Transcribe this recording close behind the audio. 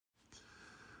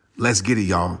Let's get it,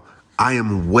 y'all. I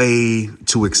am way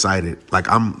too excited. Like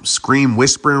I'm scream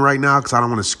whispering right now because I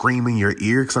don't want to scream in your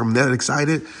ear because I'm that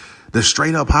excited. The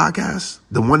Straight Up Podcast,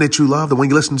 the one that you love, the one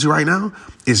you're listening to right now,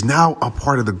 is now a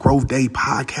part of the Growth Day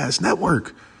Podcast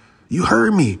Network. You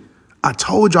heard me. I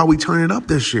told y'all we turn it up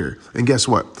this year. And guess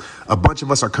what? A bunch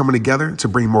of us are coming together to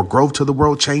bring more growth to the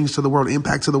world, change to the world,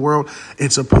 impact to the world,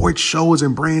 and support shows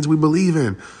and brands we believe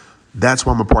in. That's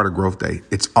why I'm a part of Growth Day.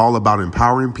 It's all about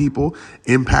empowering people,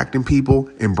 impacting people,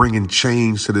 and bringing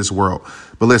change to this world.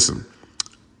 But listen,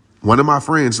 one of my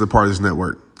friends is a part of this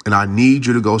network, and I need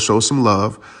you to go show some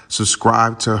love.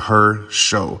 Subscribe to her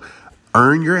show.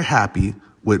 Earn Your Happy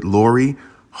with Lori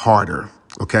Harder.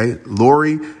 Okay?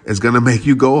 Lori is going to make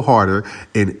you go harder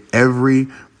in every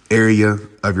area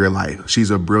of your life. She's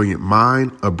a brilliant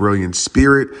mind, a brilliant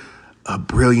spirit, a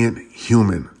brilliant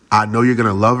human. I know you're going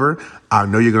to love her. I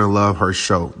know you're going to love her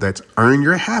show. That's Earn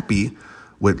Your Happy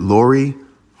with Lori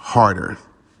Harder.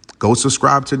 Go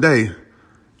subscribe today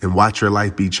and watch your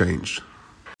life be changed.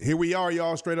 Here we are,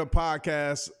 y'all. Straight Up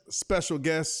Podcast. Special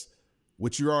guest,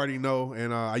 which you already know.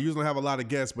 And I usually have a lot of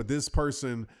guests, but this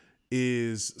person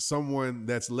is someone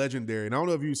that's legendary. And I don't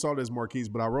know if you saw this, Marquise,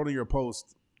 but I wrote in your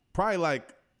post probably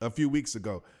like a few weeks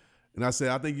ago. And I said,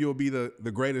 I think you'll be the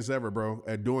greatest ever, bro,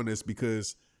 at doing this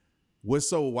because what's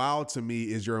so wild to me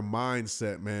is your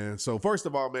mindset, man. So first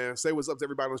of all, man, say what's up to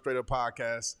everybody on Straight Up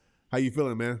Podcast. How you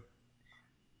feeling, man?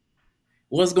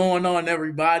 What's going on,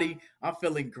 everybody? I'm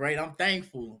feeling great. I'm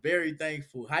thankful, very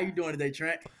thankful. How you doing today,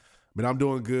 Trent? Man, I'm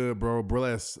doing good, bro.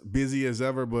 Blessed. Busy as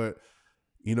ever, but,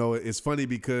 you know, it's funny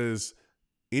because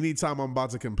anytime I'm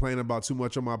about to complain about too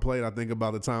much on my plate, I think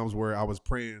about the times where I was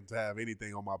praying to have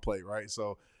anything on my plate, right?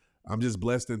 So I'm just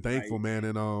blessed and thankful, right, man.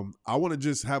 And I want to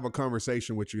just have a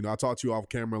conversation with you. You know, I talked to you off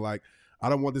camera. Like, I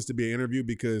don't want this to be an interview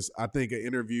because I think an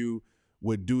interview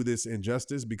would do this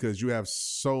injustice because you have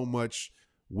so much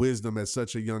wisdom at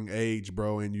such a young age,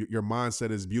 bro. And your mindset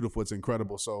is beautiful. It's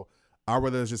incredible. So I'd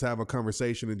rather just have a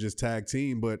conversation and just tag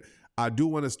team. But I do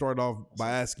want to start off by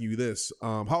asking you this.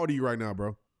 How old are you right now,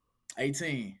 bro?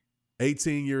 18.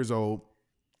 18 years old.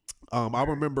 I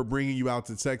remember bringing you out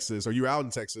to Texas, or you were out in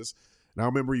Texas. And I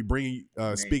remember you bringing,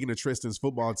 speaking to Tristan's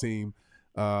football team,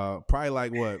 probably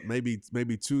like what, maybe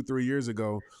 2-3 years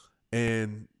ago.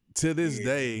 And to this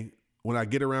day, when I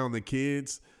get around the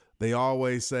kids, they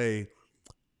always say,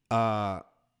 I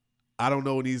don't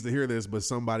know who needs to hear this, but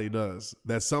somebody does.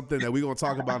 That's something that we're going to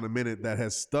talk about in a minute that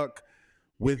has stuck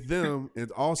with them and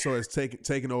also has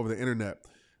taken over the internet.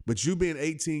 But you being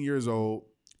 18 years old,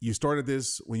 you started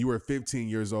this when you were 15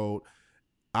 years old.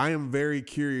 I am very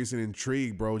curious and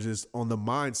intrigued, bro, just on the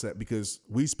mindset because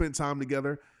we spent time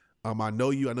together. I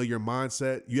know you. I know your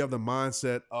mindset. You have the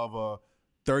mindset of a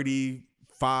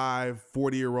 35,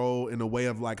 40-year-old in the way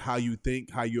of like how you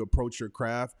think, how you approach your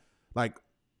craft. Like,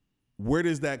 where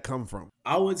does that come from?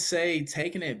 I would say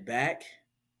taking it back,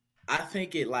 I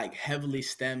think it like heavily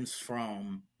stems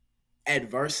from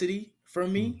adversity for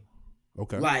me.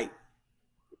 Okay. Like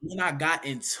when I got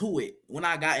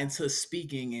into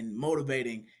speaking and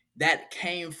motivating, that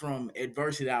came from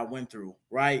adversity that I went through,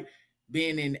 right?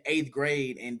 Being in 8th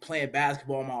grade and playing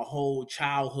basketball my whole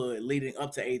childhood leading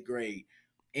up to 8th grade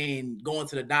and going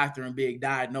to the doctor and being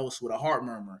diagnosed with a heart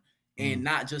murmur. And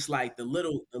not just like the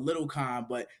little kind,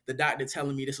 but the doctor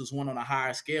telling me this was one on a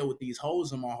higher scale with these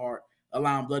holes in my heart,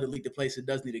 allowing blood to leak to place it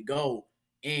does need to go.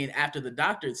 And after the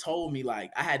doctor told me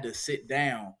like I had to sit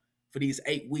down for these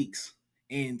 8 weeks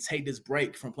and take this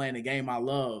break from playing the game I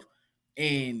love.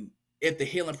 And if the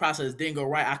healing process didn't go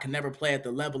right, I could never play at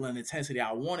the level and intensity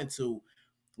I wanted to.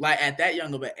 Like at that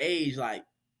young of an age, like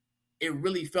it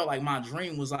really felt like my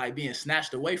dream was like being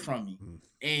snatched away from me.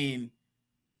 And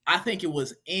I think it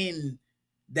was in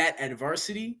that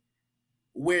adversity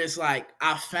where it's like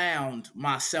I found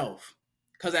myself.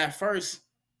 Because at first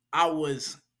I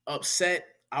was upset,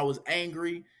 I was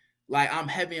angry, like I'm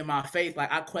heavy in my faith.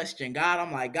 Like I questioned God.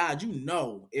 I'm like, God, you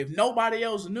know, if nobody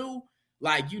else knew,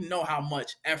 like you know how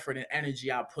much effort and energy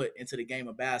I put into the game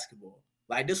of basketball.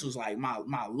 Like this was like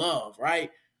my love, right?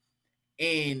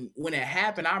 And when it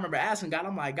happened, I remember asking God,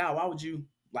 I'm like, God, why would you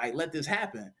like let this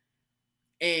happen?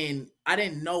 And I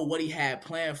didn't know what he had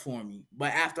planned for me.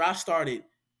 But after I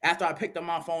picked up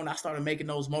my phone, I started making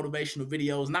those motivational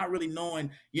videos, not really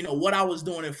knowing, you know, what I was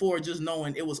doing it for, just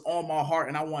knowing it was on my heart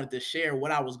and I wanted to share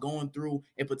what I was going through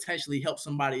and potentially help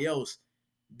somebody else.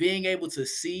 Being able to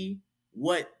see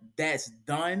what that's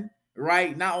done,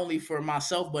 right? Not only for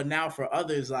myself, but now for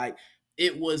others, like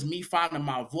it was me finding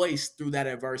my voice through that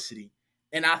adversity.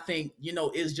 And I think, you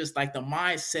know, it's just like the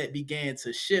mindset began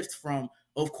to shift from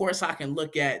Of course, I can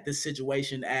look at this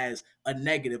situation as a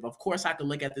negative. Of course, I can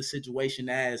look at this situation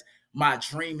as my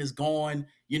dream is gone.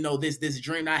 You know, this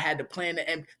dream I had to plan,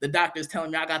 and the doctor's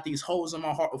telling me I got these holes in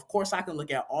my heart. Of course, I can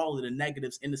look at all of the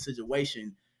negatives in the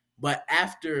situation. But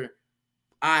after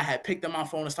I had picked up my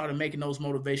phone and started making those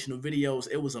motivational videos,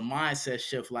 it was a mindset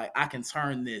shift. Like, I can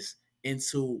turn this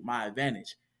into my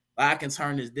advantage. Like, I can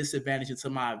turn this disadvantage into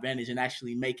my advantage and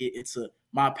actually make it into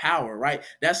my power, right?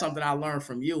 That's something I learned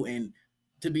from you. And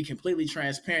to be completely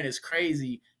transparent, it's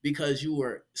crazy because you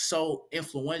were so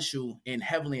influential and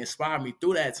heavily inspired me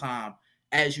through that time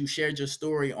as you shared your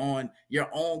story on your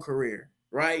own career,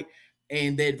 right?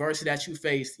 And the adversity that you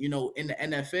faced, you know, in the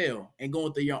NFL and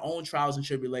going through your own trials and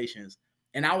tribulations.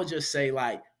 And I would just say,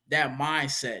 like, that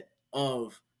mindset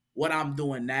of what I'm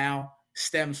doing now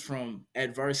stems from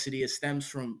adversity. It stems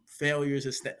from failures.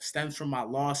 It stems from my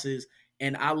losses.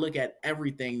 And I look at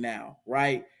everything now,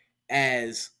 right,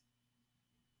 as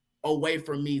a way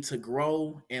for me to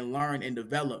grow and learn and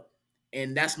develop.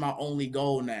 And that's my only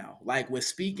goal now. Like, with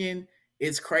speaking,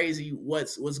 it's crazy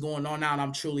what's going on now. And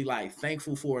I'm truly, like,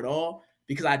 thankful for it all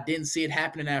because I didn't see it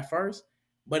happening at first.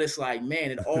 But it's like,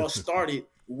 man, it all started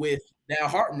with that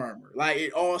heart murmur. Like,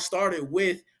 it all started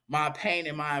with my pain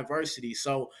and my adversity.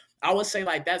 So I would say,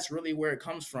 like, that's really where it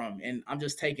comes from. And I'm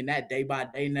just taking that day by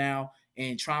day now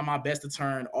and trying my best to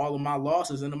turn all of my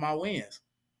losses into my wins.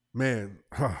 Man,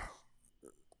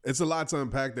 it's a lot to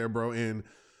unpack there, bro. And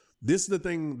this is the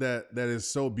thing that is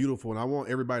so beautiful. And I want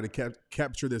everybody to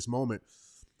capture this moment.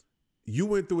 You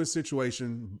went through a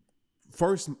situation,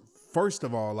 first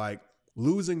of all, like,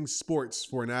 losing sports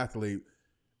for an athlete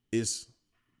is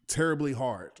terribly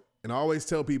hard. And I always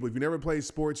tell people, if you never played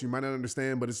sports, you might not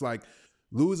understand, but it's like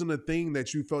losing a thing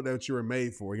that you felt that you were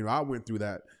made for. You know, I went through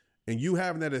that. And you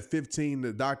having that at 15,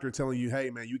 the doctor telling you, hey,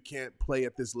 man, you can't play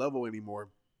at this level anymore.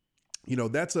 You know,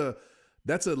 that's a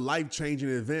life-changing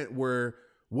event where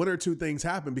one or two things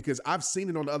happen, because I've seen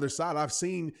it on the other side. I've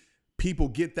seen people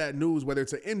get that news, whether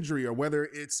it's an injury or whether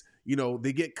it's, you know,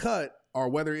 they get cut, or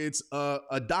whether it's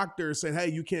a doctor saying, hey,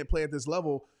 you can't play at this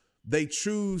level. They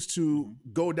choose to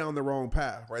go down the wrong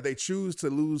path, right? They choose to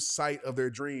lose sight of their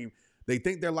dream. They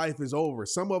think their life is over.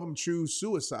 Some of them choose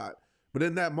suicide. But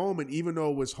in that moment, even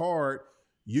though it was hard,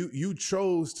 you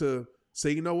chose to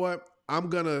say, you know what? I'm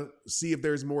going to see if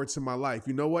there's more to my life.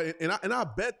 You know what? And I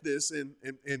bet this, and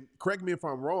correct me if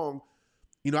I'm wrong,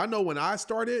 you know, I know when I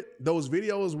started, those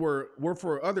videos were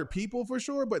for other people for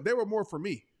sure, but they were more for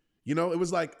me. You know, it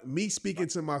was like me speaking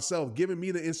to myself, giving me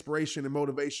the inspiration and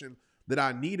motivation that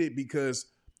I needed, because,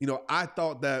 you know, I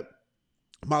thought that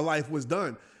my life was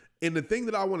done. And the thing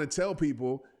that I want to tell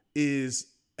people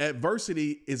is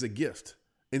adversity is a gift.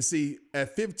 And see,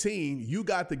 at 15, you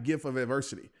got the gift of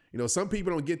adversity. You know, some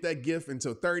people don't get that gift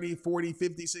until 30, 40,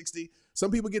 50, 60. Some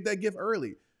people get that gift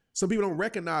early. Some people don't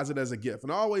recognize it as a gift.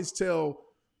 And I always tell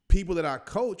people that I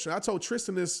coach, and I told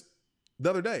Tristan this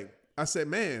the other day, I said,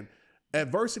 man,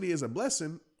 adversity is a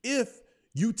blessing if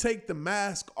you take the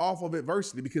mask off of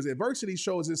adversity, because adversity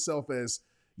shows itself as,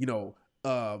 you know,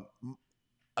 an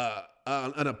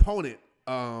opponent,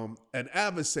 an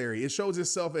adversary. It shows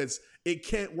itself as it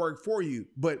can't work for you.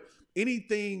 But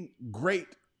anything great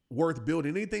worth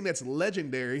building, anything that's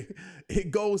legendary, it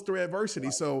goes through adversity.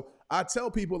 Right. So I tell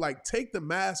people, like, take the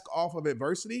mask off of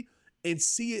adversity and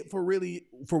see it for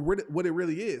what it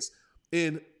really is.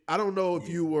 And I don't know if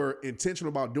you were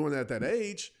intentional about doing that at that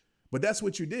age, but that's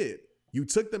what you did. You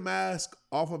took the mask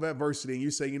off of adversity and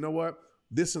you say, you know what?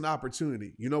 This is an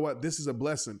opportunity. You know what? This is a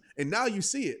blessing. And now you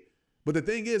see it. But the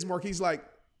thing is, Marquise, like,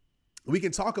 we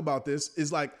can talk about this, is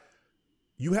like,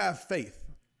 you have faith.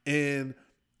 And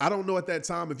I don't know at that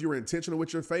time if you were intentional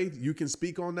with your faith. You can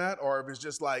speak on that, or if it's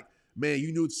just like, man,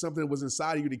 you knew something was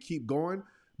inside of you to keep going.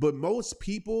 But most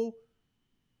people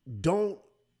don't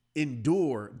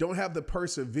have the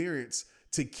perseverance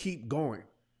to keep going,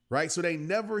 right? So they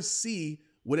never see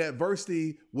what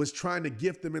adversity was trying to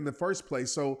gift them in the first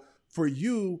place. So for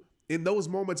you, in those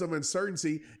moments of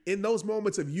uncertainty, in those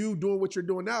moments of you doing what you're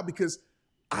doing now, because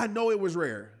I know it was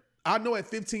rare. I know at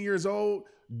 15 years old,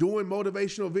 doing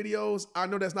motivational videos, I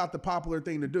know that's not the popular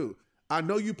thing to do. I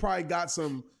know you probably got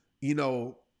some, you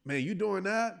know, man, you doing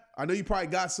that? I know you probably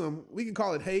got some, we can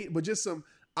call it hate, but just some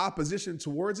opposition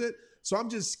towards it. So I'm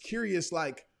just curious,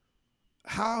 like,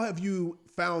 how have you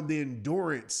found the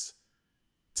endurance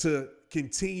to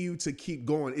continue to keep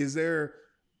going? Is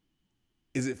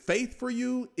it faith for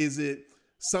you? Is it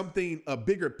something, a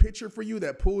bigger picture for you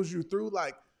that pulls you through?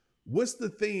 Like, what's the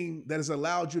thing that has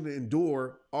allowed you to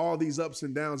endure all these ups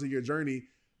and downs of your journey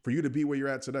for you to be where you're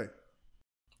at today?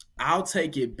 I'll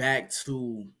take it back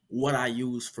to what I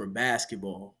use for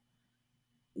basketball.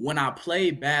 when I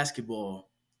played basketball,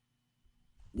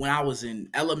 when I was in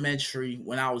elementary,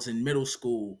 when I was in middle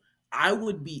school, I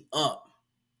would be up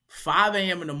 5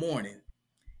 a.m. in the morning.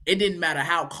 It didn't matter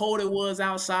how cold it was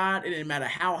outside. It didn't matter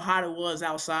how hot it was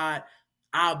outside.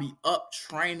 I'll be up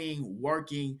training,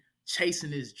 working,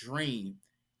 chasing this dream.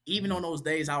 Even on those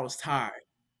days I was tired.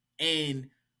 And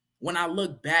when I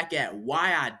look back at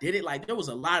why I did it, like there was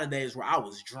a lot of days where I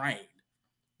was drained.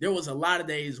 There was a lot of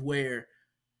days where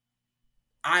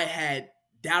I had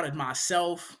doubted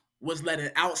myself, was letting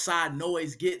outside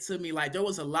noise get to me. Like there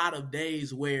was a lot of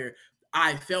days where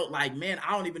I felt like, man,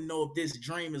 I don't even know if this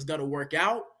dream is gonna work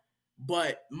out.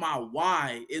 But my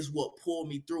why is what pulled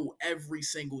me through every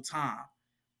single time.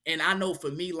 And I know for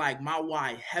me, like my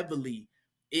why heavily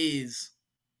is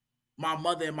my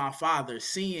mother and my father,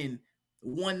 seeing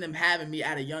one them having me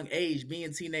at a young age,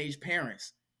 being teenage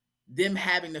parents, them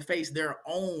having to face their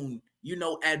own,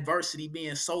 adversity,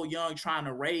 being so young, trying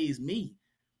to raise me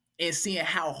and seeing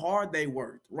how hard they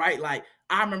worked, right? Like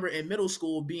I remember in middle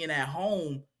school being at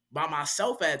home by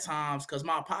myself at times because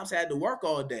my pops had to work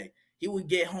all day. He would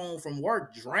get home from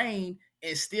work drained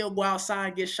and still go outside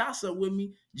and get shots up with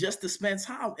me just to spend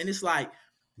time. And it's like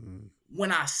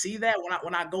when I see that,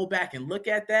 when I go back and look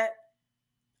at that,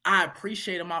 I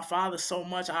appreciated my father so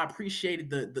much. I appreciated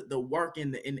the work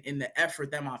and the effort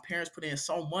that my parents put in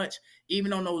so much.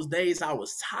 Even on those days I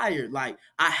was tired, like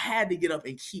I had to get up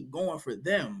and keep going for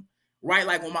them. Right,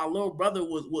 like when my little brother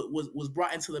was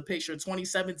brought into the picture in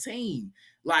 2017,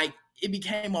 like it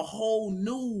became a whole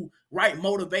new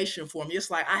motivation for me.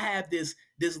 It's like I have this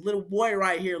little boy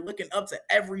right here looking up to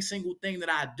every single thing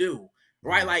that I do.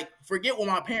 Right, like forget what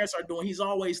my parents are doing. He's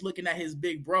always looking at his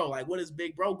big bro. Like, what does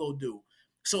big bro go do?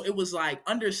 So it was like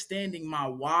understanding my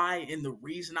why and the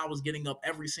reason I was getting up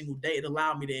every single day. It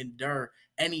allowed me to endure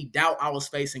any doubt I was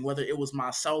facing, whether it was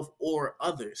myself or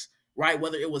others, right?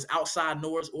 Whether it was outside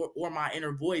noise or my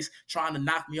inner voice trying to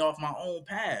knock me off my own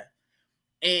path.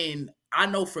 And I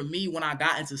know for me, when I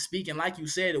got into speaking, like you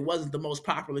said, it wasn't the most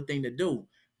popular thing to do.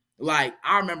 Like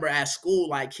I remember at school,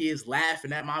 like kids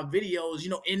laughing at my videos,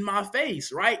 in my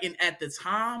face, right? And at the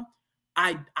time,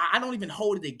 I don't even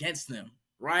hold it against them,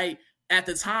 right? At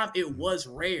the time, it was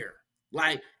rare.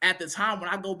 Like at the time, when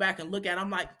I go back and look at it, I'm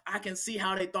like, I can see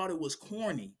how they thought it was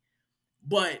corny.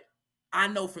 But I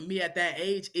know for me at that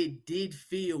age, it did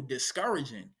feel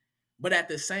discouraging. But at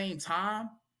the same time,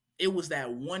 it was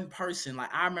that one person.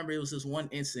 Like I remember it was this one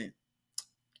instant.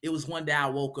 It was one day I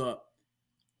woke up.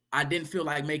 I didn't feel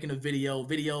like making a video.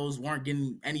 Videos weren't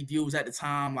getting any views at the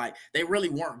time. Like they really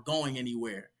weren't going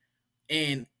anywhere.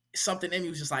 And something in me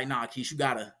was just like, nah, Keith, you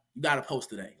gotta post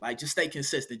today. Like just stay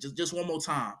consistent. Just one more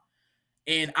time.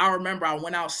 And I remember I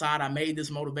went outside, I made this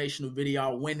motivational video,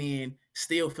 I went in,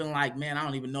 still feeling like, man, I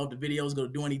don't even know if the video is gonna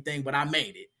do anything, but I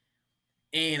made it.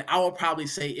 And I would probably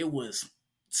say it was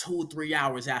 2-3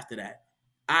 hours after that.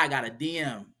 I got a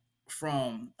DM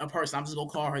from a person. I'm just gonna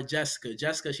call her Jessica.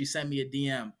 Jessica, she sent me a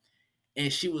DM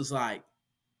and she was like,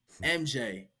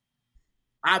 MJ,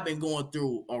 I've been going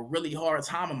through a really hard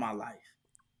time in my life.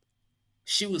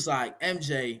 She was like,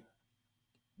 MJ,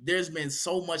 there's been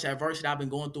so much adversity I've been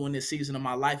going through in this season of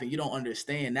my life, and you don't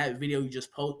understand. That video you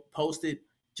just posted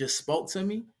just spoke to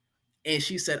me. And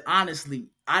she said, honestly,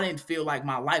 I didn't feel like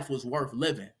my life was worth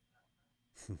living.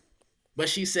 But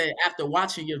she said, after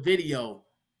watching your video,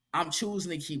 I'm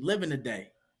choosing to keep living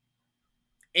today.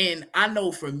 And I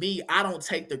know for me, I don't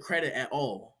take the credit at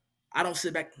all. I don't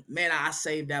sit back, man, I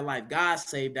saved that life. God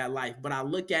saved that life. But I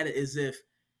look at it as if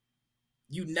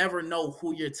you never know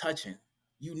who you're touching.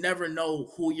 You never know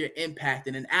who you're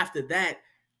impacting. And after that,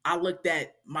 I looked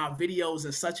at my videos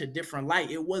in such a different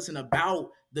light. It wasn't about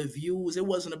the views. It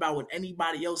wasn't about what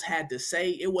anybody else had to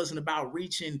say. It wasn't about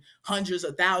reaching hundreds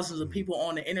of thousands of people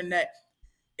on the internet.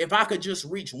 If I could just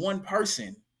reach one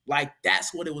person, like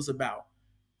that's what it was about.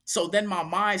 So then my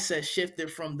mindset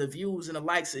shifted from the views and the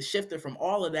likes. It shifted from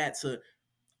all of that to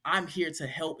I'm here to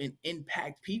help and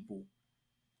impact people.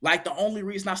 Like the only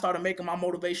reason I started making my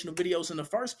motivational videos in the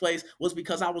first place was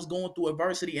because I was going through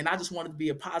adversity and I just wanted to be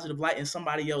a positive light in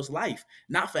somebody else's life,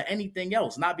 not for anything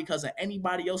else, not because of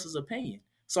anybody else's opinion.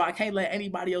 So I can't let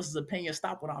anybody else's opinion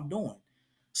stop what I'm doing.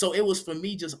 So it was for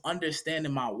me just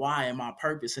understanding my why and my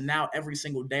purpose. And now every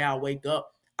single day I wake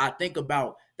up, I think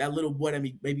about that little boy that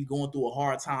may be going through a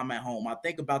hard time at home. I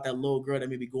think about that little girl that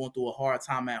may be going through a hard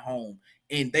time at home.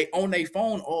 And they on their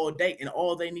phone all day, and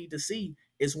all they need to see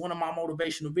is one of my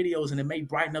motivational videos, and it may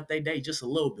brighten up their day just a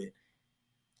little bit.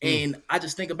 And I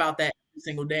just think about that every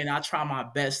single day, and I try my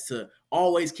best to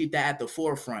always keep that at the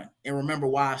forefront and remember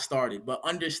why I started. But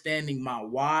understanding my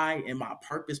why and my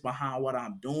purpose behind what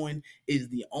I'm doing is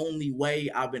the only way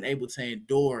I've been able to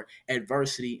endure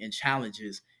adversity and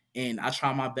challenges. And I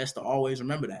try my best to always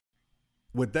remember that.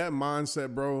 With that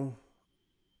mindset, bro,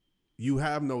 you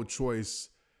have no choice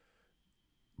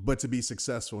but to be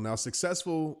successful. Now,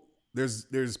 successful,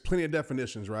 there's plenty of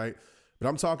definitions, right? But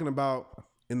I'm talking about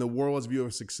in the world's view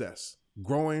of success,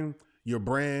 growing your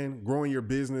brand, growing your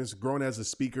business, growing as a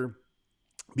speaker,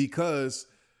 because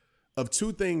of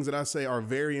two things that I say are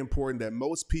very important that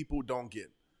most people don't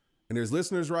get. And there's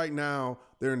listeners right now,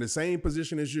 they're in the same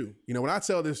position as you. You know, when I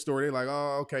tell this story, they're like,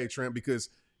 oh, okay, Trent, because,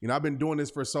 you know, I've been doing this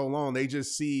for so long. They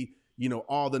just see, you know,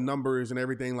 all the numbers and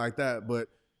everything like that. But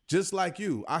just like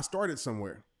you, I started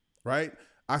somewhere, right?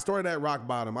 I started at rock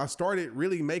bottom. I started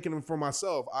really making them for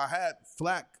myself. I had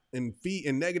flack and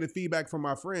negative feedback from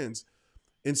my friends.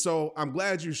 And so I'm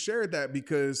glad you shared that,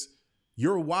 because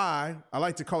your why, I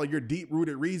like to call it your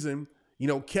deep-rooted reason, you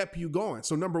know, kept you going.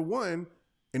 So number one,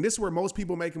 and this is where most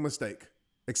people make a mistake,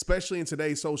 especially in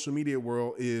today's social media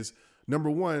world, is number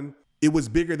one, it was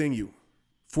bigger than you,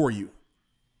 for you,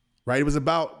 right? It was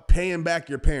about paying back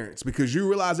your parents, because you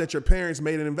realize that your parents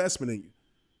made an investment in you,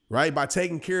 right? By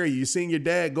taking care of you, seeing your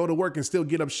dad go to work and still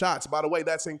get up shots. By the way,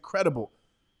 that's incredible.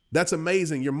 That's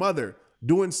amazing. Your mother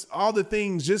doing all the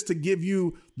things just to give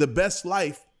you the best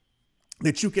life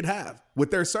that you could have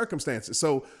with their circumstances.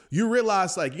 So you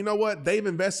realize, like, you know what? They've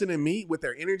invested in me with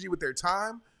their energy, with their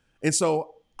time. And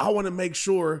so I want to make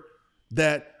sure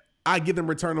that I give them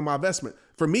return on my investment.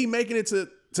 For me, making it to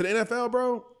the NFL,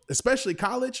 bro, especially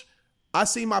college, I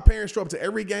see my parents show up to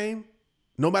every game,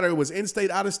 no matter it was in-state,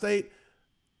 out-of-state,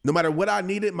 no matter what I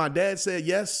needed. My dad said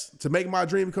yes to make my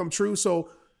dream come true. So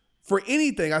for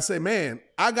anything, I say, man,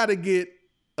 I got to get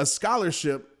a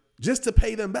scholarship just to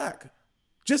pay them back.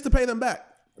 Just to pay them back.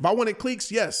 If I wanted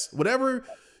cliques, yes. Whatever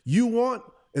you want,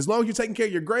 as long as you're taking care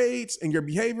of your grades and your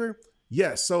behavior,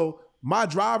 yes. So my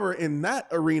driver in that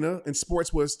arena in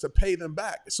sports was to pay them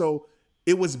back. So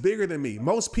it was bigger than me.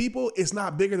 Most people, it's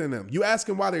not bigger than them. You ask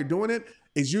them why they're doing it,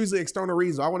 it's usually external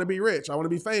reasons. I want to be rich. I want to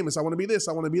be famous. I want to be this.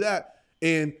 I want to be that.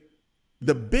 And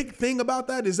the big thing about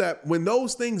that is that when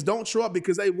those things don't show up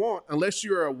because they want, unless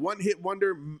you're a one-hit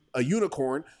wonder, a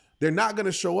unicorn, they're not going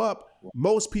to show up.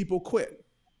 Most people quit.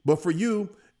 But for you,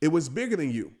 it was bigger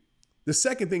than you. The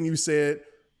second thing you said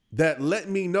that let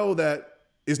me know that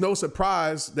is no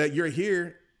surprise that you're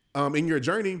here in your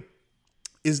journey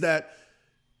is that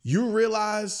you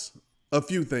realize a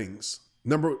few things.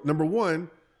 Number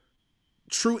one,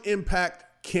 true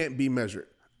impact can't be measured.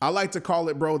 I like to call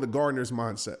it, bro, the gardener's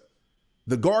mindset.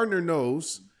 The gardener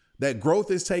knows that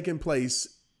growth is taking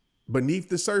place beneath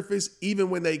the surface, even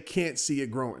when they can't see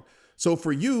it growing. So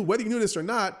for you, whether you knew this or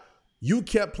not, you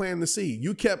kept planting the seed.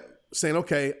 You kept saying,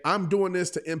 okay, I'm doing this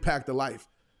to impact a life.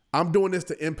 I'm doing this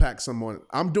to impact someone.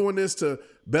 I'm doing this to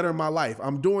better my life.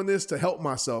 I'm doing this to help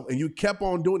myself. And you kept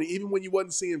on doing it, even when you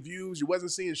wasn't seeing views, you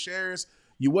wasn't seeing shares,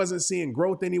 you wasn't seeing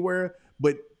growth anywhere.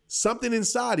 But something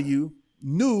inside of you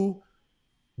knew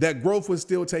that growth was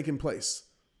still taking place.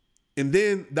 And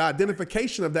then the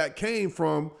identification of that came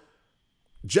from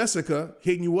Jessica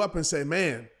hitting you up and saying,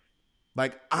 man,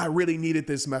 like, I really needed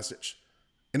this message.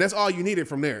 And that's all you needed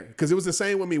from there. Because it was the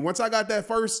same with me. Once I got that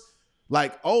first,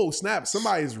 like, oh, snap,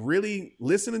 somebody's really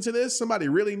listening to this. Somebody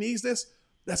really needs this.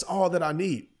 That's all that I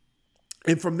need.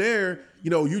 And from there, you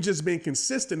know, you just been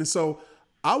consistent. And so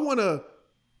I want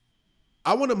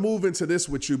to move into this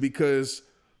with you, because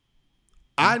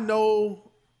I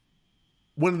know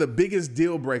one of the biggest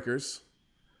deal breakers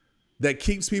that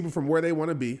keeps people from where they want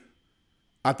to be.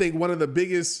 I think one of the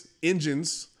biggest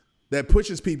engines that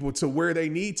pushes people to where they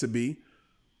need to be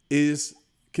is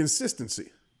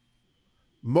consistency.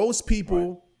 Most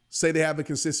people say they have a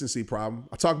consistency problem.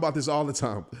 I talk about this all the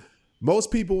time.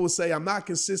 Most people will say, I'm not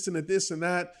consistent at this and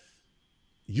that.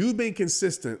 You've been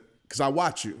consistent because I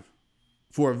watch you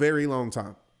for a very long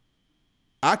time.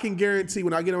 I can guarantee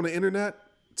when I get on the internet,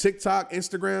 TikTok,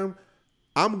 Instagram,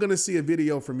 I'm going to see a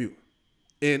video from you.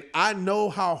 And I know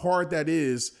how hard that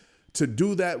is to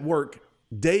do that work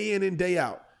day in and day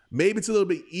out. Maybe it's a little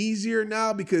bit easier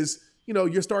now because, you know,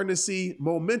 you're starting to see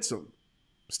momentum.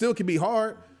 Still can be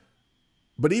hard,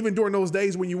 but even during those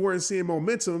days when you weren't seeing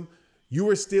momentum, you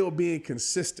were still being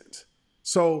consistent.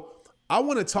 So I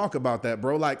want to talk about that,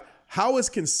 bro. Like, how has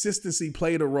consistency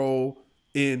played a role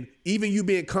in even you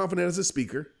being confident as a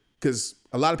speaker? Because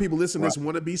a lot of people listening to this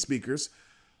want to be speakers.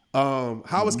 How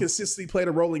has consistency played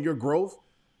a role in your growth?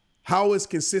 How has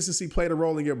consistency played a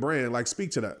role in your brand? Like,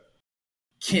 speak to that.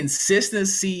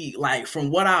 Consistency, like, from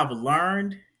what I've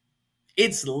learned,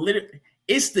 it's literally,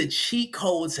 It's the cheat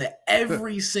code to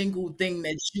every single thing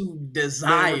that you Man,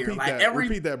 desire. repeat Like that.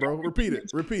 Repeat that, bro. Repeat it.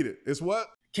 Repeat it. It's what?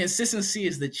 Consistency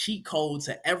is the cheat code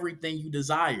to everything you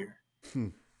desire. Hmm.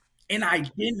 And I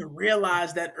didn't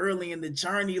realize that early in the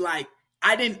journey. Like,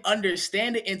 I didn't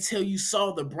understand it until you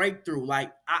saw the breakthrough.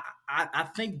 Like, I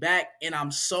think back and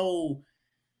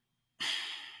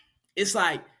it's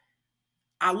like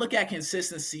I look at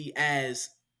consistency as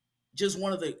just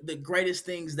one of the greatest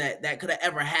things that could have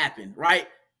ever happened, right?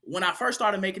 When I first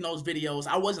started making those videos,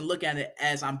 I wasn't looking at it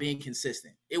as I'm being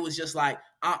consistent. It was just like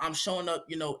I'm showing up,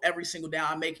 every single day.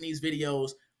 I'm making these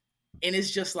videos, and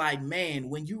it's just like, man,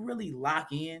 when you really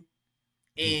lock in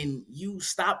and you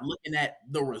stop looking at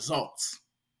the results,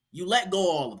 you let go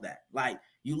of all of that. Like,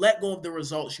 you let go of the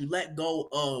results, you let go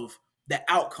of the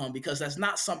outcome, because that's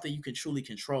not something you can truly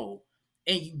control.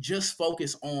 And you just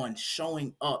focus on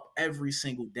showing up every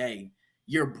single day,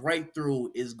 your breakthrough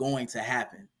is going to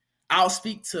happen. I'll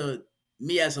speak to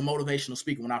me as a motivational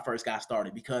speaker when I first got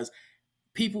started, because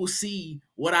people see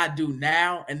what I do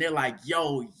now and they're like,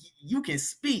 yo, you can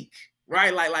speak,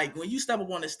 right? Like when you step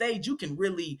up on the stage, you can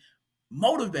really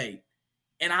motivate.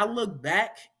 And I look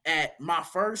back at my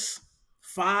first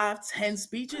 5-10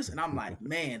 speeches, and I'm like,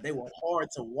 man, they were hard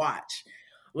to watch.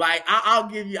 Like, I'll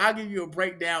give you a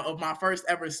breakdown of my first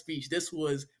ever speech. This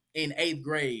was in 8th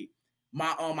grade.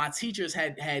 My teachers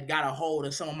had got a hold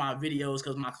of some of my videos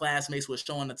because my classmates were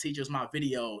showing the teachers my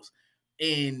videos.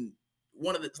 And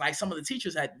some of the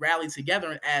teachers had rallied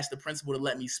together and asked the principal to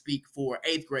let me speak for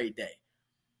 8th grade day.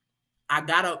 I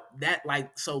got up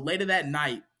so later that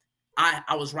night,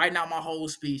 I was writing out my whole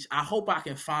speech. I hope I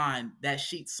can find that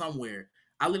sheet somewhere.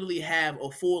 I literally have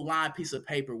a full line piece of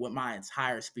paper with my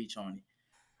entire speech on it.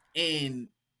 And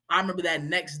I remember that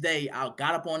next day, I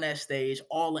got up on that stage,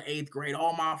 all of 8th grade,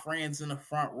 all my friends in the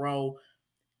front row.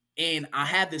 And I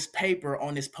had this paper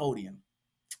on this podium.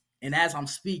 And as I'm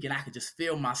speaking, I could just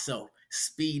feel myself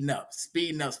speeding up.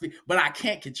 But I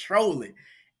can't control it.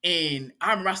 And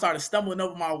I remember I started stumbling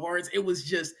over my words. It was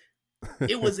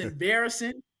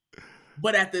embarrassing.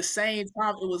 But at the same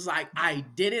time, it was like I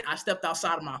did it. I stepped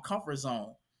outside of my comfort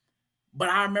zone. But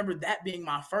I remember that being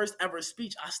my first ever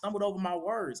speech. I stumbled over my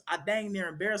words. I dang near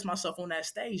embarrassed myself on that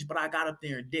stage, but I got up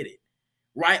there and did it.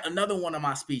 Right? Another one of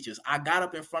my speeches. I got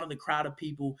up in front of the crowd of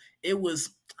people. It was,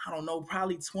 I don't know,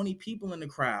 probably 20 people in the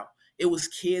crowd. It was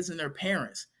kids and their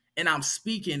parents. And I'm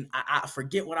speaking. I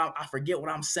forget what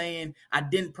I'm saying. I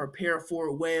didn't prepare for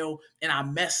it well, and I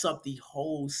mess up the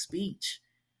whole speech.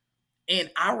 And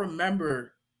I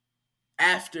remember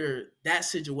after that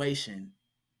situation,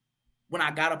 when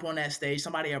I got up on that stage,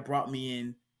 somebody had brought me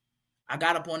in. I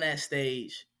got up on that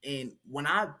stage, and when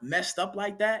I messed up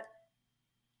like that,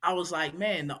 I was like,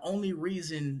 man, the only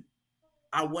reason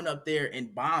I went up there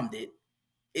and bombed it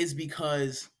is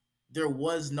because there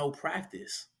was no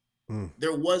practice.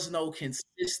 There was no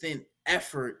consistent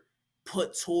effort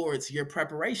put towards your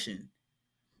preparation.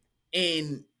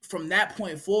 And from that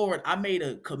point forward, I made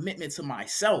a commitment to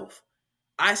myself.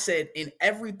 I said, in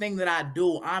everything that I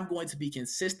do, I'm going to be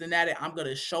consistent at it. I'm going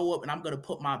to show up and I'm going to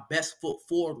put my best foot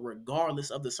forward regardless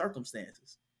of the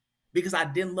circumstances. Because I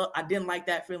didn't like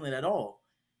that feeling at all.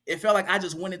 It felt like I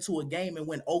just went into a game and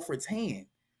went 0 for 10.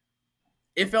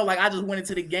 It felt like I just went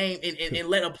into the game and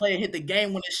let a player hit the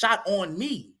game when it shot on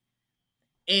me.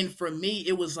 And for me,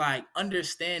 it was like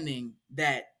understanding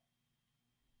that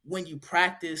when you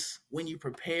practice, when you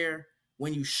prepare,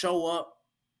 when you show up,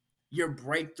 your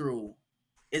breakthrough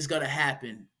is going to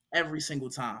happen every single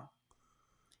time.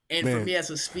 And for me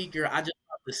as a speaker, I just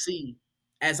love to see,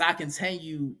 as I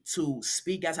continue to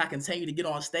speak, as I continue to get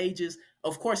on stages,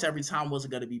 of course, every time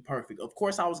wasn't going to be perfect. Of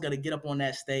course, I was going to get up on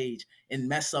that stage and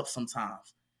mess up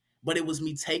sometimes. But it was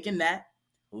me taking that,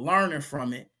 learning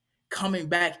from it, coming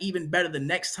back even better the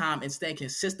next time and staying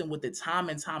consistent with it time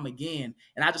and time again.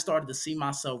 And I just started to see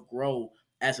myself grow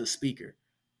as a speaker.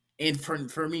 And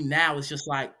for me now, it's just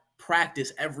like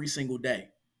practice every single day.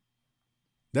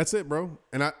 That's it, bro.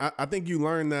 And I think you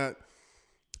learn that,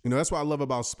 that's what I love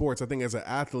about sports. I think as an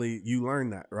athlete, you learn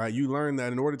that, right? You learn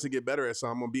that in order to get better at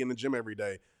something, I'm going to be in the gym every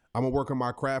day. I'm going to work on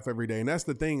my craft every day. And that's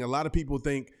the thing. A lot of people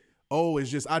think, it's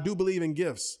just, I do believe in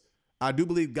gifts. I do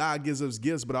believe God gives us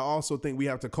gifts, but I also think we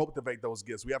have to cultivate those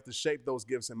gifts. We have to shape those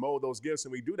gifts and mold those gifts.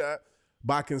 And we do that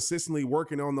by consistently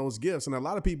working on those gifts. And a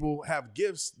lot of people have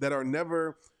gifts that are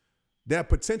never, they have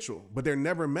potential, but they're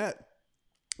never met.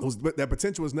 That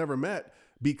potential is never met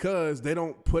because they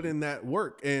don't put in that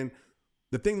work. And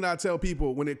the thing that I tell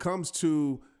people when it comes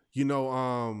to,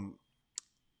 I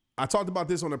talked about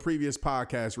this on a previous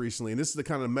podcast recently, and this is the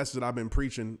kind of message that I've been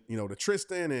preaching, to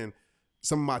Tristan and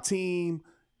some of my team,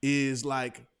 is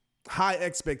like, high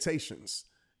expectations.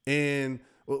 And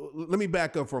let me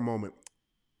back up for a moment.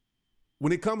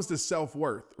 When it comes to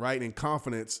self-worth, right, and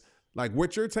confidence, like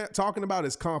what you're talking about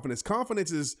is confidence.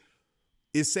 Confidence is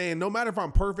saying no matter if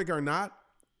I'm perfect or not,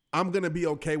 I'm going to be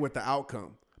okay with the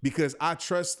outcome because I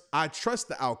trust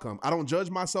the outcome. I don't judge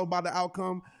myself by the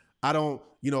outcome. I don't,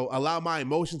 allow my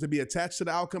emotions to be attached to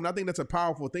the outcome. And I think that's a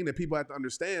powerful thing that people have to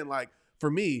understand. Like for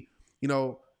me,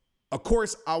 of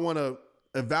course I want to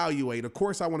evaluate. Of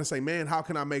course I want to say, man, how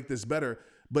can I make this better?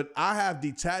 But I have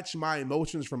detached my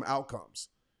emotions from outcomes.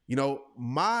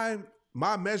 My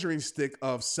measuring stick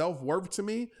of self-worth to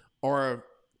me or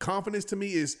confidence to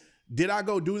me is, did I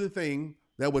go do the thing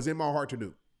that was in my heart to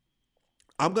do?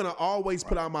 I'm going to always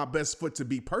put on my best foot to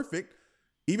be perfect.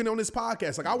 Even on this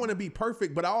podcast, like I want to be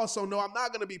perfect, but I also know I'm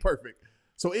not going to be perfect.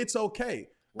 So it's okay.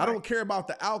 Right. I don't care about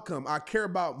the outcome. I care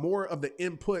about more of the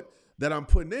input that I'm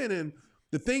putting in. And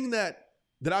the thing that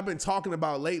I've been talking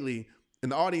about lately,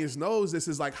 and the audience knows this,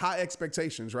 is like high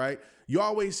expectations, right? You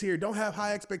always hear, don't have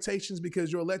high expectations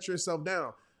because you'll let yourself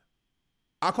down.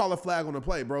 I call a flag on the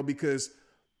play, bro, because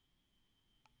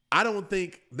I don't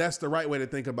think that's the right way to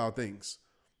think about things.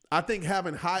 I think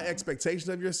having high expectations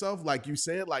of yourself, like you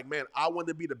said, like, man, I want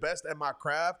to be the best at my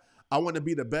craft. I want to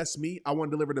be the best me. I want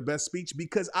to deliver the best speech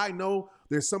because I know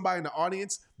there's somebody in the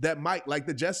audience that might, like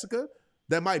the Jessica,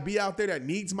 that might be out there that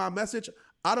needs my message.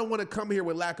 I don't want to come here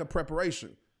with lack of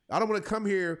preparation. I don't want to come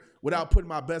here without putting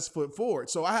my best foot forward.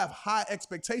 So I have high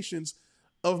expectations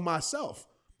of myself.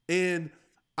 And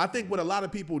I think what a lot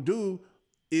of people do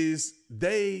is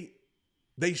they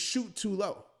shoot too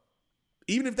low.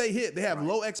 Even if they hit, they have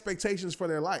low expectations for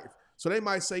their life. So they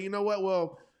might say, you know what?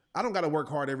 Well, I don't got to work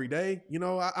hard every day.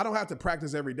 I don't have to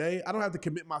practice every day. I don't have to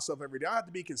commit myself every day. I have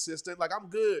to be consistent. Like I'm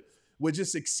good with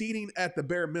just succeeding at the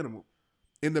bare minimum.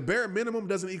 And the bare minimum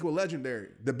doesn't equal legendary.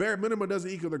 The bare minimum doesn't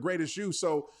equal the greatest you.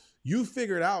 So you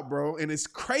figure it out, bro. And it's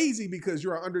crazy because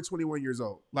you're under 21 years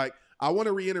old. Like I want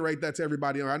to reiterate that to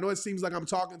everybody. I know it seems like I'm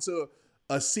talking to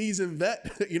a seasoned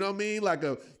vet, you know what I mean? Like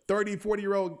a 30,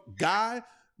 40-year-old guy,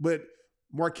 but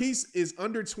Marquise is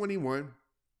under 21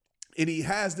 and he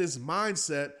has this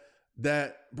mindset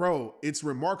that, bro, it's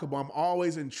remarkable. I'm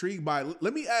always intrigued by it.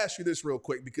 Let me ask you this real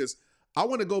quick because I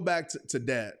want to go back to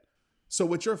Dad. So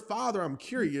with your father, I'm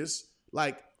curious,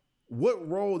 like what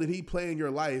role did he play in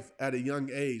your life at a young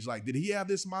age? Like, did he have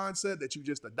this mindset that you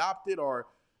just adopted or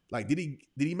like, did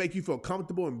he make you feel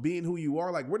comfortable in being who you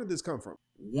are? Like, where did this come from?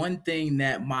 One thing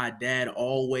that my dad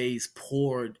always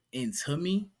poured into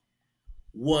me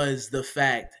was the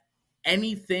fact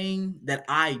anything that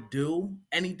I do,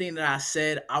 anything that I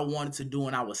said I wanted to do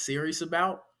and I was serious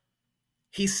about,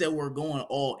 he said, we're going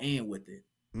all in with it.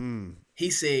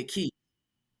 He said, Keith,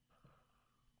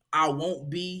 I won't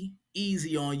be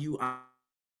easy on you.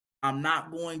 I'm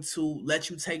not going to let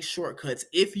you take shortcuts.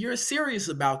 If you're serious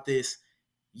about this,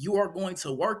 you are going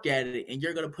to work at it and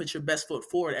you're going to put your best foot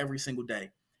forward every single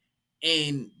day.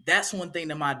 And that's one thing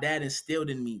that my dad instilled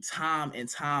in me time and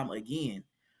time again.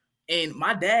 And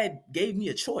my dad gave me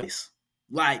a choice.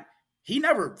 Like, he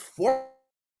never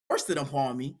forced it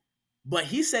upon me, but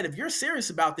he said, if you're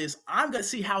serious about this, I'm going to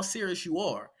see how serious you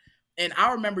are. And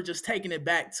I remember just taking it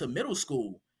back to middle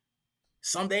school.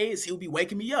 Some days he would be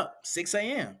waking me up, 6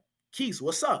 a.m. Keith,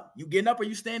 what's up? You getting up or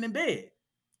you staying in bed?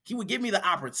 He would give me the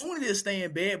opportunity to stay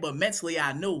in bed, but mentally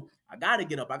I knew I got to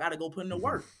get up. I got to go put in the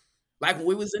work. Like when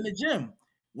we was in the gym.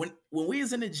 When we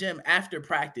was in the gym after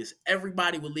practice,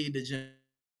 everybody would leave the gym.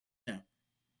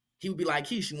 He would be like,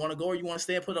 Keith, you want to go or you want to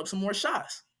stay and put up some more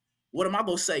shots? What am I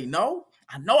going to say? No?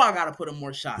 I know I got to put up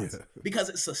more shots because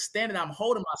it's a standard I'm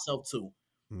holding myself to.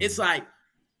 It's like,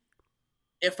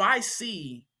 if I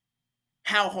see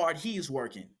how hard he's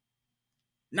working,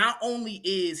 not only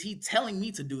is he telling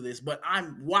me to do this, but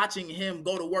I'm watching him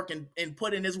go to work and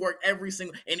put in his work every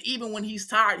single, and even when he's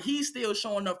tired, he's still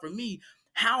showing up for me.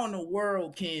 How in the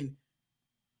world can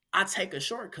I take a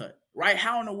shortcut, right?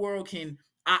 How in the world can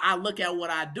I look at what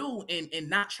I do and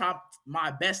not try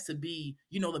my best to be,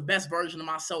 the best version of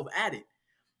myself at it?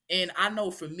 And I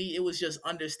know for me, it was just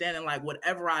understanding like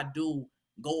whatever I do,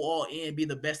 go all in, be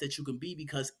the best that you can be,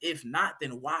 because if not,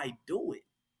 then why do it?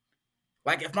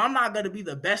 Like, if I'm not going to be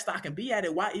the best I can be at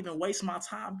it, why even waste my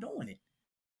time doing it?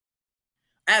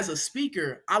 As a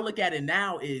speaker, I look at it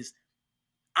now is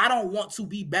I don't want to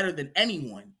be better than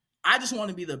anyone. I just want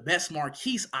to be the best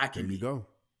Marquise I can be.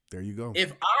 There you go.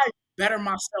 If I better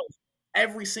myself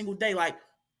every single day, like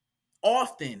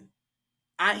often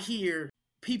I hear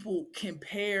people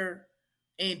compare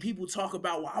and people talk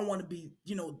about, well, I want to be,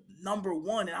 number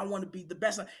one and I want to be the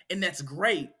best. And that's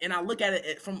great. And I look at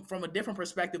it from a different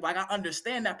perspective. Like I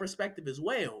understand that perspective as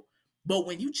well. But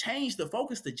when you change the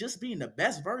focus to just being the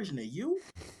best version of you,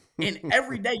 and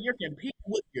every day you're competing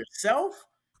with yourself,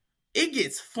 it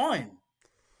gets fun.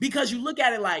 Because you look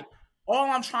at it like, all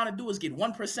I'm trying to do is get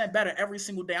 1% better every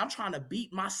single day. I'm trying to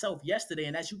beat myself yesterday.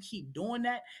 And as you keep doing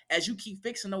that, as you keep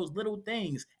fixing those little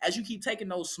things, as you keep taking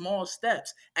those small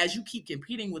steps, as you keep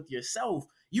competing with yourself,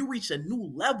 you reach a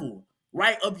new level,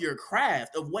 right, of your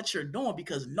craft, of what you're doing,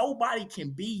 because nobody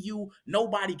can be you.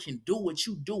 Nobody can do what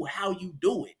you do, how you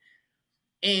do it.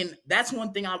 And that's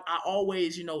one thing I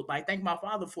always, like, thank my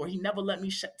father for. He never let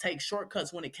me take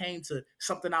shortcuts when it came to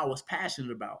something I was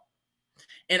passionate about.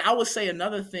 And I would say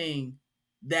another thing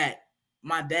that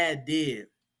my dad did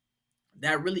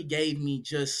that really gave me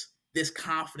just this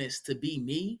confidence to be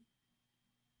me.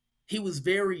 He was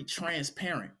very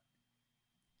transparent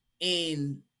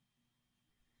in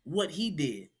what he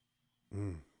did.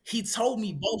 He told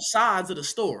me both sides of the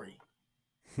story.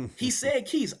 He said,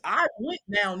 Keys, I went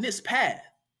down this path.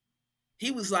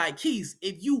 He was like, Keys,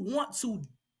 if you want to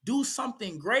do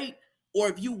something great, or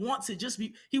if you want to just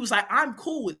be, he was like, I'm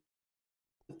cool with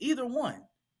either one.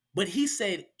 But he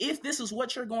said, if this is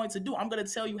what you're going to do, I'm going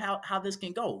to tell you how this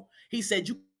can go. He said,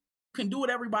 you can do what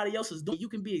everybody else is doing. You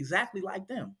can be exactly like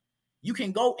them. You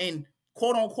can go and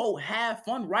quote unquote have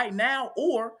fun right now,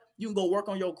 or you can go work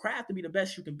on your craft to be the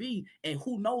best you can be. And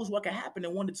who knows what can happen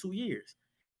in 1 to 2 years.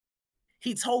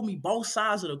 He told me both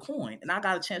sides of the coin, and I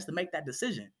got a chance to make that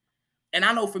decision. And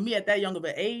I know for me at that young of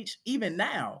an age, even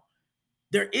now,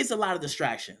 there is a lot of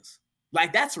distractions.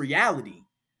 Like, that's reality.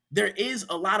 There is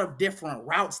a lot of different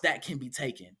routes that can be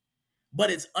taken, but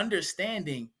it's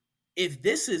understanding, if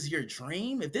this is your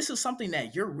dream, if this is something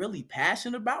that you're really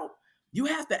passionate about, you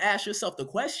have to ask yourself the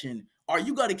question, are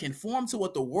you going to conform to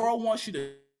what the world wants you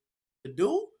to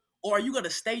do? Or are you going to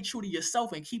stay true to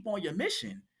yourself and keep on your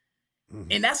mission?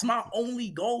 And that's my only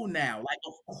goal now. Like,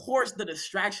 of course, the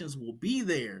distractions will be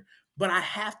there, but I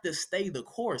have to stay the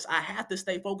course. I have to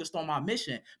stay focused on my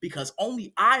mission, because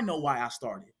only I know why I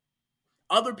started.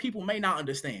 Other people may not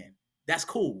understand. That's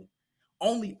cool.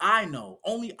 Only I know.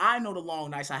 Only I know the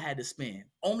long nights I had to spend.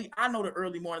 Only I know the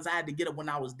early mornings I had to get up when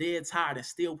I was dead tired and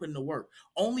still putting to work.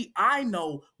 Only I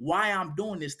know why I'm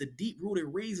doing this, the deep-rooted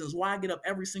reasons why I get up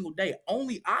every single day.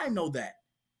 Only I know that.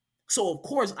 So, of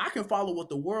course, I can follow what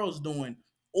the world's doing,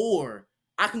 or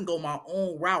I can go my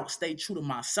own route, stay true to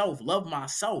myself, love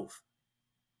myself,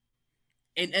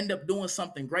 and end up doing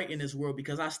something great in this world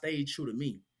because I stayed true to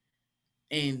me.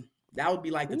 And that would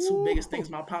be like the two biggest things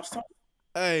my pops taught me.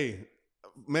 Hey,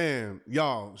 man,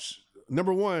 y'all,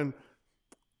 number one,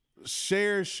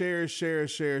 share.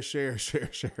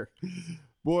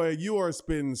 Boy, you are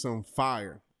spitting some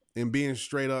fire and being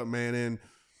straight up, man. And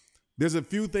there's a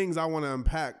few things I want to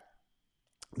unpack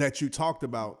that you talked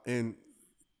about, and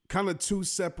kind of two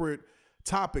separate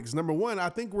topics. Number one, I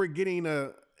think we're getting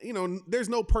there's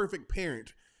no perfect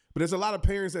parent, but there's a lot of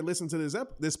parents that listen to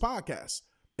this podcast.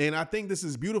 And I think this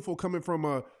is beautiful coming from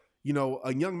a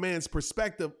young man's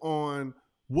perspective on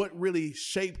what really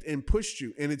shaped and pushed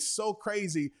you. And it's so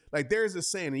crazy. Like, there's a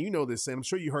saying, and you know this saying, I'm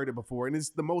sure you heard it before, and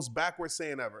it's the most backward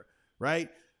saying ever, right?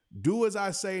 Do as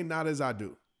I say, not as I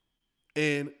do.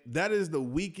 And that is the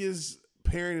weakest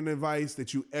parenting advice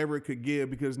that you ever could give,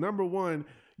 because number one,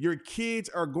 your kids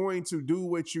are going to do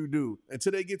what you do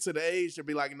until they get to the age to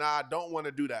be like, nah, I don't want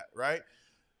to do that, right?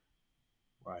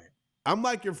 Right. I'm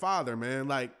like your father, man.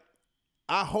 Like,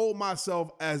 I hold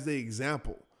myself as the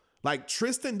example. Like,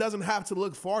 Tristan doesn't have to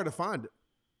look far to find it,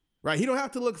 right? He don't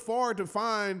have to look far to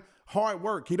find hard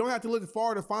work. He don't have to look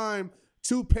far to find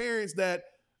two parents that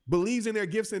believes in their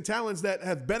gifts and talents that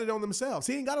have betted on themselves.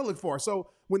 He ain't got to look far. So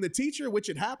when the teacher, which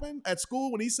it happened at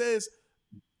school, when he says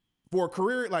for a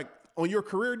career, like on your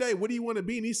career day, what do you want to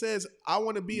be? And he says, I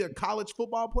want to be a college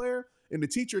football player. And the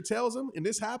teacher tells him, and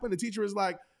this happened, the teacher is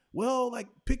like, well, like,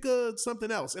 pick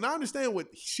something else. And I understand what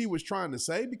she was trying to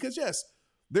say, because yes,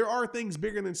 there are things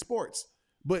bigger than sports,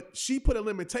 but she put a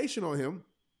limitation on him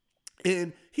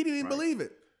and he didn't even believe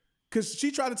it, because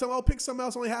she tried to tell him, oh, pick something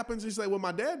else, only happens. He's like, well,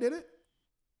 my dad did it.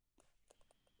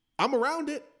 I'm around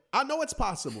it. I know it's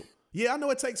possible. Yeah, I know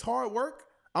it takes hard work.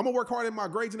 I'm going to work hard in my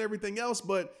grades and everything else,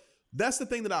 but that's the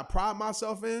thing that I pride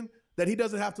myself in, that he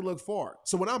doesn't have to look far.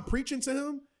 So when I'm preaching to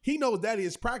him, he knows Daddy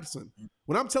is practicing.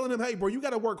 When I'm telling him, hey, bro, you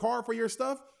got to work hard for your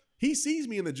stuff, he sees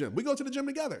me in the gym. We go to the gym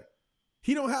together.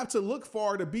 He don't have to look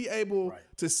far to be able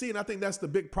to see. And I think that's the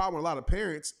big problem with a lot of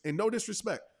parents, and no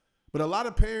disrespect, but a lot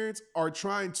of parents are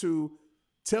trying to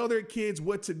tell their kids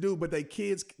what to do, but the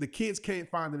kids can't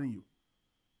find it in you.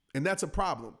 And that's a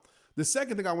problem. The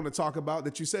second thing I want to talk about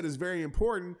that you said is very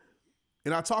important,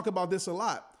 and I talk about this a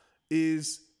lot,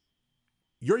 is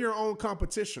you're your own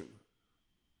competition.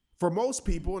 for most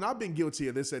people, and I've been guilty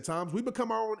of this at times, we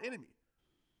become our own enemy.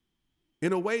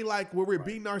 In a way, like where we're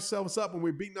beating ourselves up and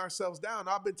we're beating ourselves down.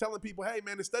 I've been telling people, hey,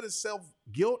 man, instead of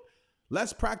self-guilt,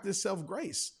 let's practice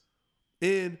self-grace.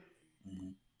 And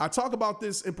I talk about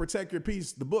this in Protect Your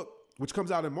Peace, the book, which comes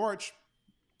out in March.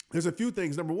 There's a few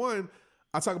things. Number one,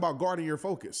 I talk about guarding your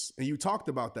focus. And you talked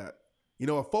about that. You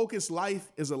know, a focused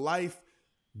life is a life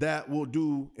that will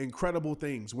do incredible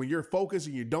things. When you're focused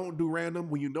and you don't do random,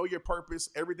 when you know your purpose,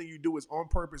 everything you do is on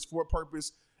purpose, for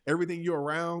purpose, everything you're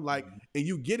around, like, and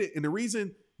you get it. And the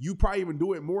reason you probably even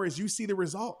do it more is you see the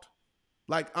result.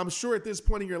 Like, I'm sure at this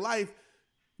point in your life,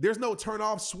 there's no turn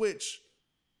off switch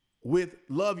with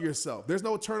love yourself. There's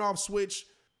no turn off switch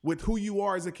with who you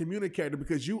are as a communicator,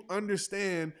 because you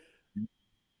understand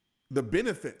the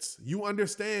benefits. You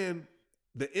understand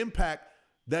the impact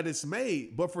that it's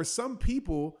made. But for some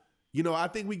people, you know, I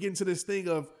think we get into this thing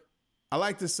of, I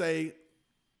like to say,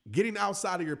 getting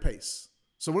outside of your pace.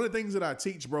 So one of the things that I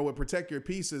teach, bro, with Protect Your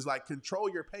Peace is like, control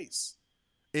your pace.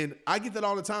 And I get that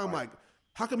all the time. Like,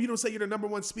 how come you don't say you're the number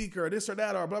one speaker or this or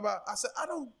that or blah, blah. I said, I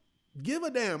don't give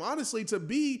a damn, honestly, to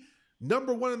be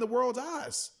number one in the world's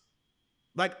eyes.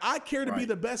 Like, I care to be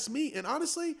the best me. And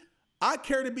honestly, I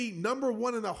care to be number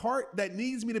one in the heart that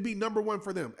needs me to be number one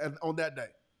for them on that day.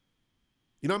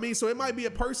 You know what I mean? So it might be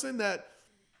a person that,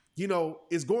 you know,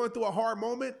 is going through a hard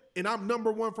moment and I'm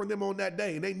number one for them on that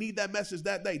day and they need that message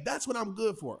that day. That's what I'm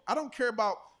good for. I don't care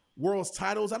about world's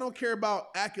titles. I don't care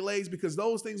about accolades, because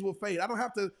those things will fade. I don't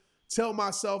have to tell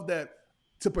myself that,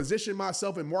 to position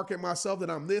myself and market myself that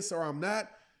I'm this or I'm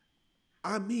that.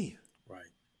 I'm me. Right.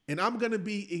 And I'm going to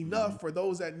be enough for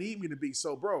those that need me to be.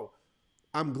 So, bro,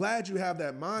 I'm glad you have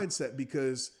that mindset,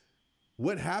 because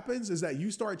what happens is that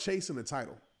you start chasing the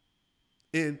title.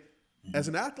 And as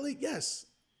an athlete, yes,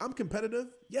 I'm competitive.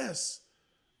 Yes,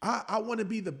 I want to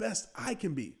be the best I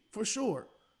can be, for sure.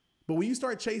 But when you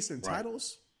start chasing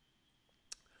titles,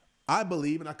 I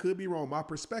believe, and I could be wrong, my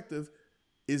perspective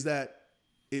is that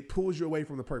it pulls you away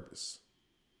from the purpose.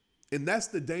 And that's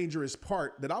the dangerous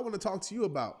part that I want to talk to you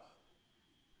about.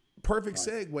 Perfect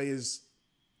segue is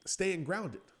staying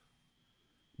grounded,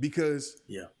 because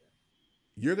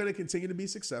you're going to continue to be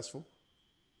successful.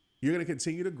 You're going to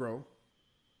continue to grow.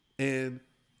 And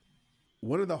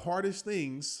one of the hardest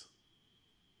things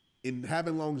in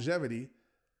having longevity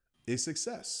is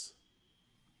success.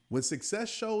 When success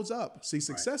shows up, see,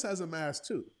 success has a mask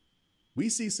too. We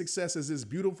see success as this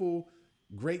beautiful,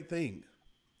 great thing.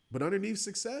 But underneath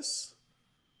success,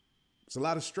 there's a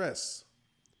lot of stress.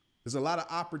 There's a lot of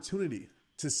opportunity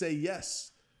to say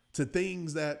yes to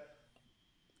things that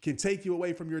can take you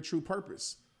away from your true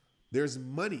purpose. There's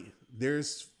money,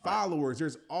 there's followers,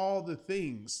 there's all the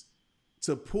things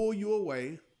to pull you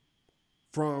away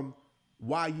from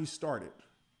why you started.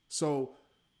 So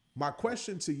my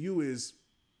question to you is,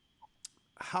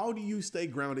 how do you stay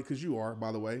grounded? Because you are,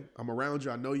 by the way, I'm around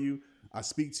you. I know you. I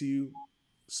speak to you.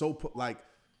 So like,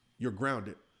 you're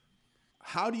grounded.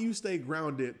 How do you stay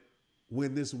grounded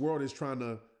when this world is trying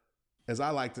to, as I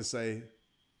like to say,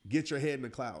 get your head in the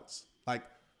clouds? Like,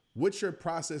 what's your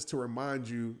process to remind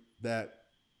you that,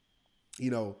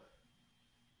 you know,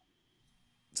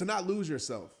 to not lose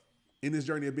yourself in this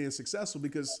journey of being successful?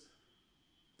 Because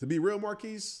to be real,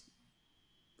 Marquise,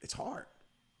 it's hard,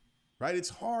 right? It's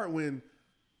hard when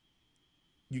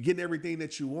you're getting everything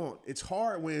that you want. It's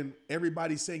hard when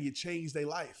everybody's saying you changed their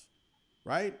life,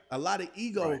 right? A lot of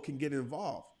ego can get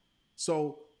involved.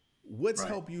 So what's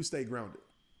helped you stay grounded?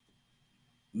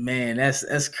 Man,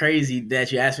 that's crazy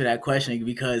that you asked me that question,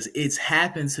 because it's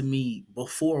happened to me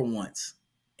before once.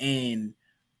 And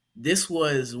this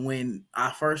was when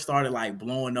I first started like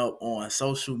blowing up on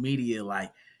social media.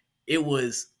 Like, it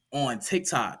was on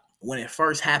TikTok when it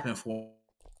first happened for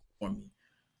me.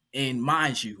 And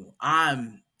mind you,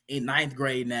 I'm in 9th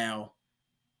grade now.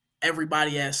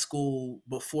 Everybody at school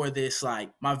before this,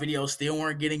 like, my videos still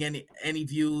weren't getting any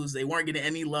views. They weren't getting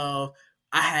any love.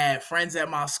 I had friends at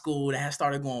my school that had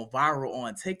started going viral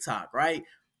on TikTok, right?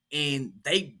 And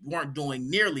they weren't doing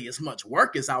nearly as much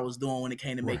work as I was doing when it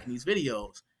came to making these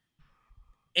videos.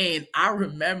 And I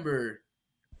remember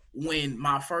when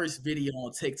my first video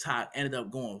on TikTok ended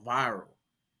up going viral,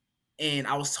 and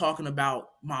I was talking about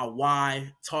my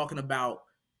why, talking about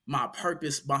my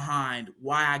purpose behind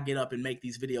why I get up and make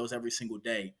these videos every single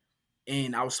day.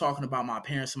 And I was talking about my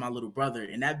parents and my little brother,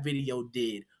 and that video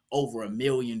did over 1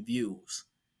 million views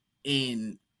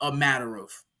in a matter of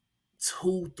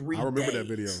 2-3 days. I remember that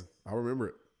video. I remember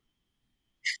it.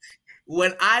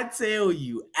 When I tell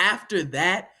you, after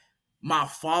that, my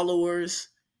followers,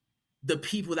 the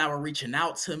people that were reaching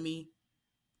out to me,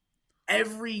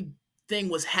 everything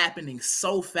was happening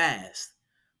so fast.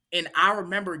 And I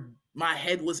remember my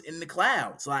head was in the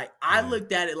clouds. Like, I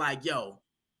looked at it like, yo,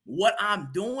 what I'm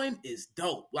doing is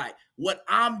dope. Like, what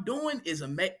I'm doing is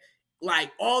amazing.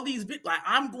 Like, all these big, like,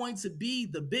 I'm going to be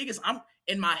the biggest.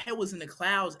 And my head was in the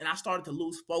clouds, and I started to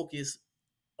lose focus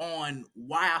on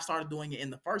why I started doing it in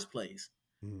the first place.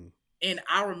 And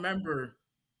I remember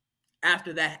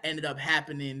after that ended up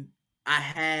happening, I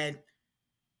had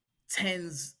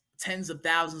tens of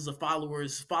thousands of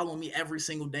followers following me every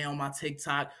single day on my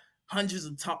TikTok,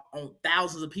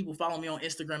 thousands of people following me on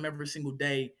Instagram every single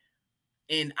day.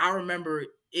 And I remember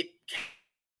it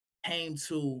came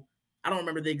to, I don't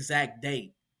remember the exact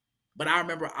date, but I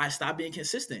remember I stopped being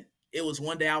consistent. It was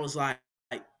one day I was like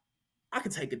I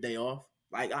could take a day off.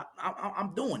 Like,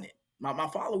 I'm doing it. My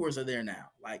followers are there now.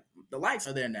 Like, the likes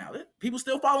are there now. People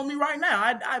still follow me right now.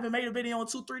 I haven't made a video in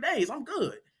 2-3 days. I'm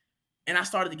good. And I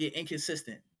started to get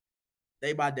inconsistent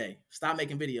day by day. Stop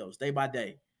making videos day by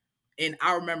day. And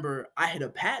I remember I hit a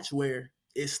patch where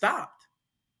it stopped.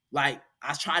 Like,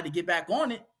 I tried to get back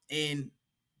on it, and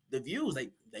the views,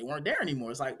 they weren't there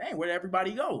anymore. It's like, dang, where'd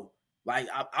everybody go? Like,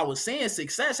 I was seeing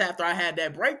success after I had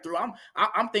that breakthrough.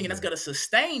 I'm thinking that's gonna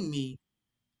sustain me,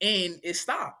 and it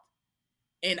stopped.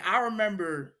 And I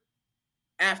remember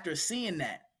after seeing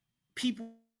that,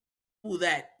 people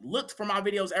that looked for my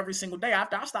videos every single day,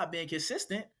 after I stopped being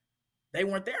consistent, they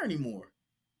weren't there anymore.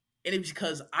 And it was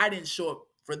because I didn't show up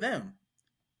for them.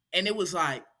 And it was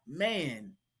like,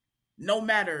 man, no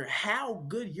matter how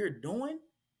good you're doing,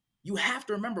 you have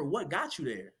to remember what got you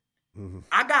there.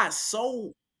 I got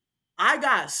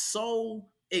so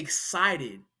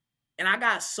excited, and I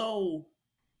got so,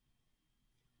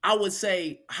 I would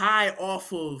say, high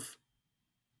off of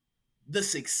the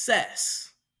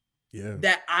success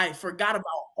that I forgot about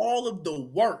all of the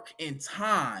work and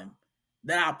time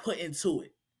that I put into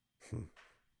it.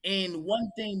 And one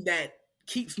thing that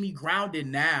keeps me grounded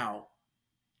now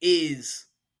is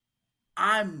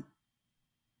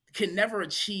can never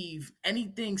achieve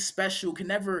anything special, can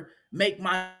never make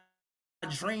my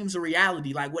dreams a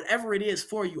reality. Like, whatever it is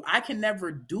for you, I can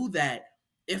never do that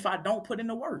if I don't put in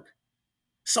the work.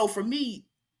 So for me,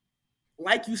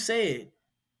 like you said,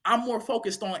 I'm more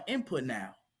focused on input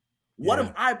now. What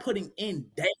am I putting in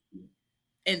daily?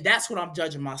 And that's what I'm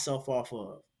judging myself off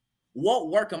of. What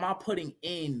work am I putting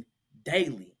in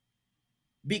daily?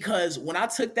 Because when I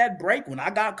took that break, when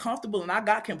I got comfortable and I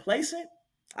got complacent,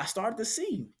 I started to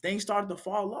see things started to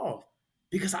fall off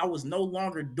because I was no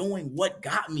longer doing what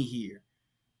got me here.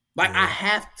 Like, I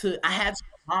had to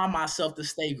remind myself to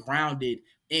stay grounded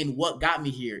in what got me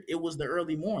here. It was the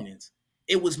early mornings.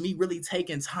 It was me really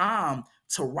taking time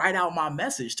to write out my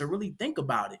message, to really think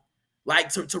about it. Like,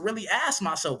 to really ask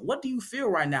myself, what do you feel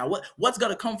right now? What's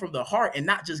going to come from the heart and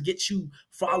not just get you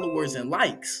followers and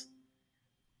likes?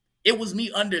 It was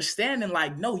me understanding,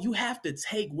 like, no, you have to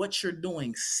take what you're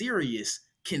doing serious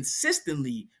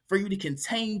consistently for you to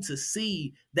continue to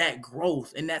see that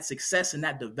growth and that success and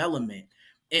that development.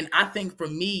 And I think for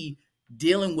me,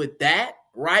 dealing with that,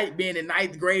 right, being in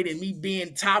 9th grade and me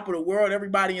being top of the world,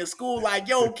 everybody in school like,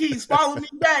 yo, Keith, follow me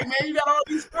back, man. You got all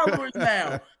these followers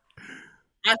now.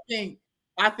 I think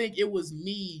it was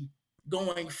me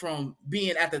going from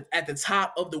being at the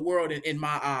top of the world in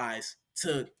my eyes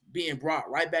to being brought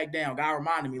right back down. God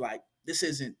reminded me, like, this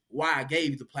isn't why I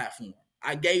gave you the platform.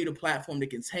 I gave you the platform to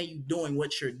continue doing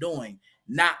what you're doing,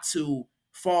 not to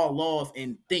fall off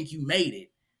and think you made it,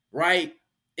 right?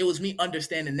 It was me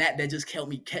understanding that just kept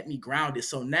me grounded.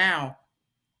 So now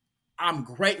I'm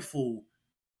grateful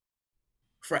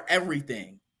for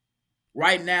everything.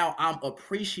 Right now, I'm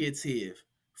appreciative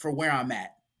for where I'm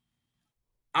at.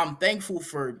 I'm thankful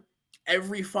for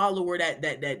every follower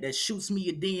that shoots me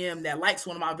a DM, that likes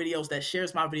one of my videos, that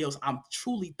shares my videos. I'm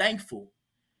truly thankful.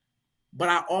 But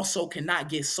I also cannot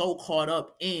get so caught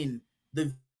up in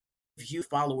the view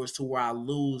followers to where I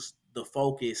lose the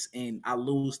focus and I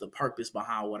lose the purpose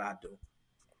behind what I do.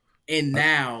 And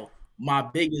now my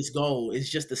biggest goal is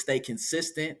just to stay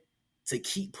consistent, to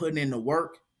keep putting in the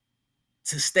work,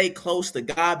 to stay close to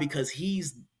God, because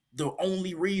He's the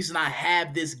only reason I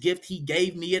have this gift. He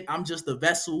gave me it. I'm just a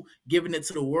vessel giving it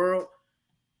to the world.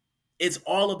 It's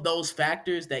all of those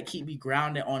factors that keep me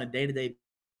grounded on a day-to-day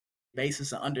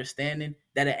basis and understanding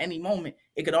that at any moment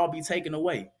it could all be taken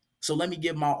away. So let me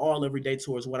give my all every day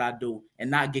towards what I do and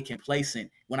not get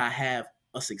complacent when I have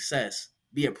a success.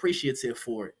 Be appreciative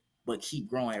for it, but keep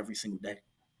growing every single day.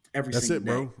 That's it,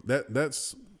 bro.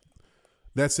 That's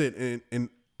it. And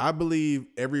I believe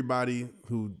everybody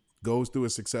who goes through a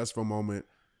successful moment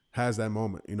has that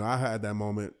moment. You know, I had that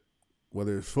moment,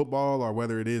 whether it's football or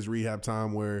whether it is rehab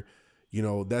time, where, you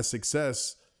know, that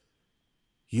success,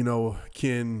 you know,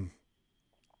 can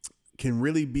can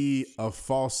really be a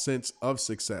false sense of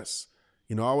success.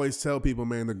 You know, I always tell people,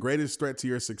 man, the greatest threat to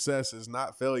your success is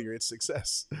not failure, it's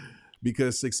success.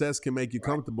 Because success can make you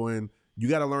comfortable, and you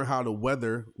got to learn how to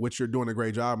weather, which you're doing a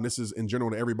great job. And this is in general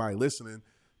to everybody listening,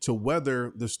 to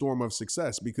weather the storm of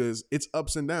success, because it's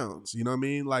ups and downs. You know what I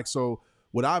mean? Like, so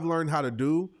what I've learned how to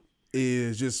do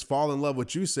is just fall in love with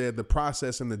what you said, the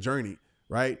process and the journey,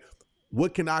 right?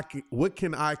 What can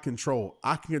I control?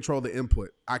 I can control the input.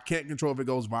 I can't control if it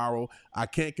goes viral. I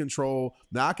can't control.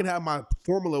 Now I can have my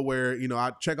formula where, you know,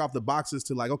 I check off the boxes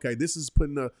to like, okay, this is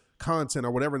putting the content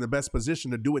or whatever in the best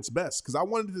position to do its best, because I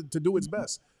wanted it to do its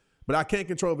best. But I can't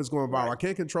control if it's going viral. I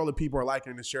can't control if people are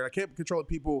liking and sharing. I can't control if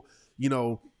people, you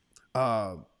know,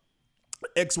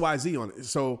 XYZ on it.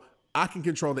 So I can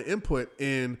control the input,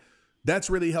 and that's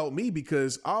really helped me,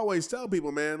 because I always tell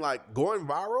people, man, like, going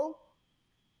viral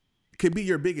could be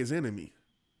your biggest enemy,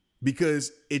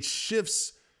 because it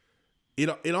shifts,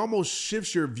 it almost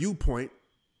shifts your viewpoint.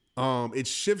 It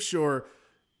shifts your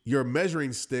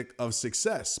measuring stick of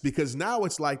success, because now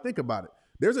it's like, think about it.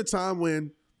 There's a time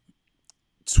when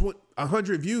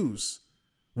 100 views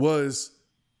was,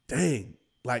 dang,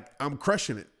 like, I'm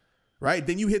crushing it, right?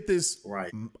 Then you hit this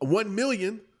 1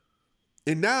 million,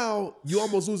 and now you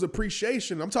almost lose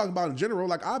appreciation. I'm talking about in general,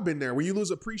 like I've been there, where you lose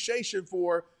appreciation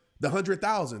for the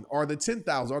 100,000 or the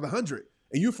 10,000 or the 100,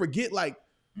 and you forget, like,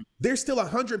 there's still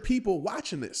 100 people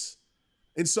watching this.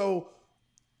 And so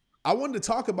I wanted to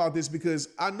talk about this because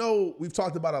I know we've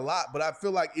talked about a lot, but I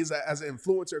feel like as an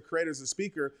influencer, creator, as a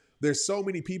speaker, there's so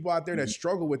many people out there that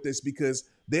struggle with this because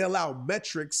they allow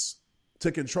metrics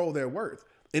to control their worth.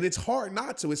 And it's hard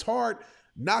not to. It's hard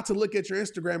not to look at your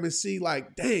Instagram and see,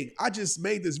 like, dang, I just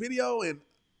made this video and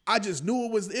I just knew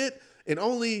it was it, and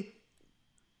only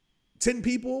 10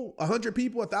 people, 100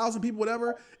 people, 1,000 people,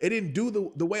 whatever, it didn't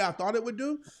do the way I thought it would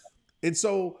do. And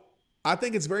so I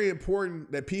think it's very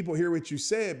important that people hear what you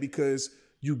said, because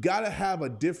you got to have a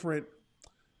different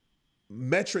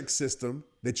metric system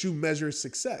that you measure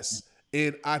success.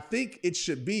 And I think it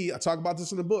should be, I talk about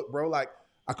this in the book, bro, like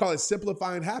I call it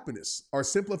simplifying happiness or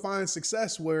simplifying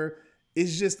success, where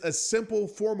it's just a simple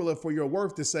formula for your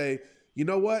worth to say, you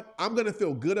know what, I'm going to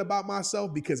feel good about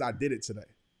myself because I did it today,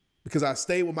 because I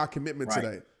stayed with my commitment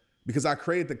today, because I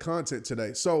created the content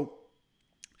today. So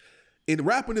in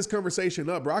wrapping this conversation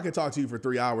up, bro, I could talk to you for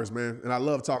 3 hours, man. And I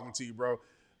love talking to you, bro.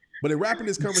 But in wrapping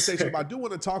this conversation up, I do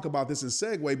want to talk about this in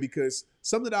segue, because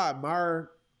something that I admire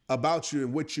about you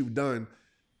and what you've done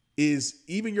is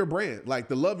even your brand, like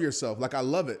the love yourself. Like, I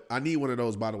love it. I need one of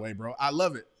those, by the way, bro. I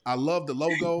love it. I love the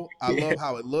logo. I love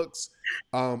how it looks.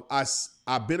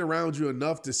 I've been around you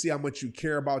enough to see how much you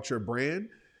care about your brand,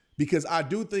 because I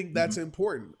do think that's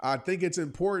important. I think it's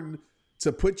important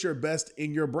to put your best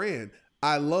in your brand.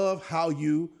 I love how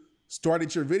you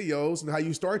started your videos and how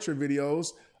you start your videos.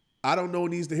 I don't know who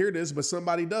needs to hear this, but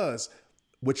somebody does.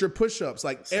 With your push-ups,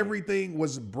 like everything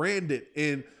was branded.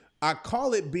 And I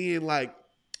call it being like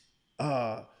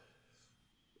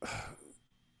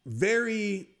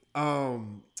very, I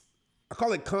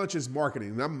call it conscious marketing.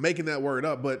 And I'm making that word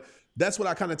up, but that's what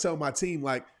I kind of tell my team.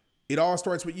 Like, it all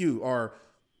starts with you, or,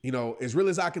 you know, as real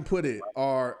as I can put it,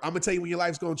 or I'm gonna tell you when your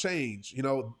life's gonna change. You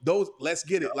know, those, let's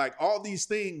get it. Like, all these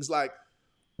things, like,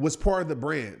 was part of the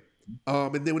brand.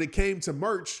 And then when it came to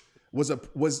merch,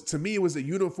 was to me, it was a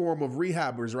uniform of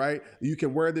rehabbers, right? You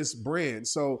can wear this brand.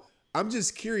 So I'm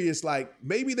just curious, like,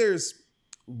 maybe there's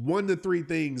 1 to 3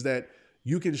 things that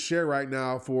you can share right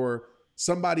now for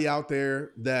somebody out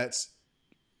there that's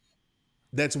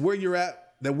where you're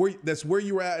at, that's where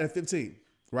you were at 15,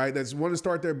 right? That's want to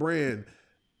start their brand.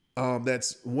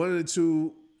 That's wanted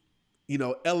to, you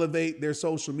know, elevate their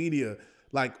social media.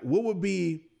 Like, what would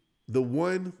be the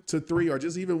 1 to 3, or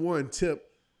just even one tip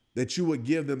that you would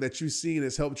give them that you've seen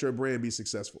has helped your brand be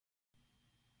successful?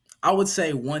 I would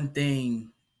say one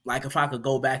thing, like if I could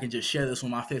go back and just share this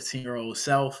with my 15-year-old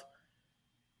self,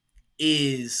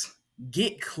 is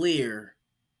get clear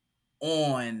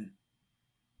on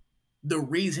the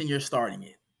reason you're starting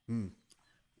it.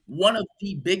 One of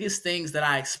the biggest things that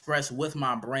I express with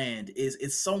my brand is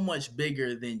it's so much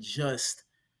bigger than just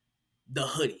the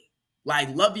hoodie.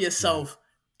 Like, love yourself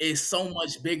is so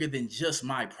much bigger than just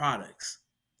my products.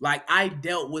 Like, I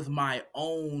dealt with my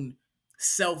own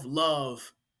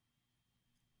self-love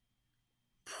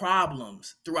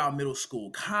problems throughout middle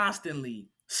school, constantly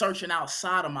searching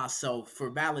outside of myself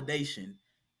for validation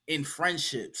in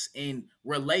friendships, in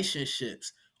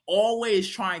relationships, always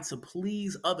trying to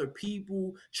please other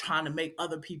people, trying to make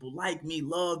other people like me,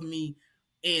 love me.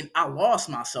 And I lost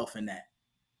myself in that,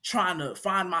 trying to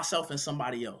find myself in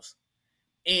somebody else.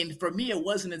 And for me, it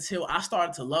wasn't until I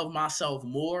started to love myself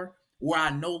more where I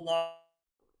no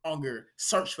longer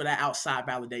search for that outside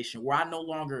validation, where I no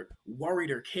longer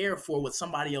worried or cared for what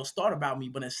somebody else thought about me,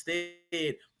 but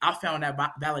instead I found that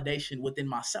validation within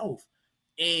myself.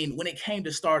 And when it came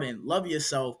to starting Love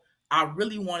Yourself, I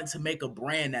really wanted to make a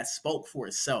brand that spoke for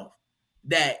itself,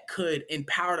 that could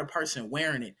empower the person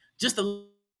wearing it just to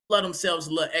let themselves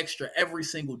a little extra every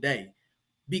single day.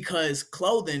 Because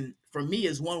clothing, for me,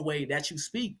 is one way that you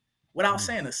speak without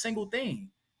saying a single thing.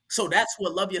 So that's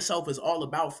what Love Yourself is all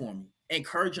about for me.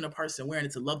 Encouraging a person wearing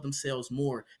it to love themselves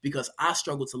more, because I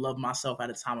struggle to love myself at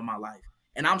a time of my life.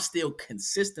 And I'm still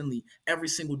consistently every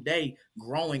single day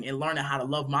growing and learning how to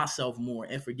love myself more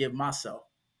and forgive myself.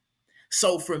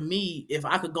 So for me, if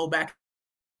I could go back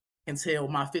and tell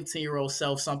my 15-year-old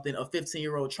self something, a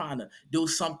 15-year-old trying to do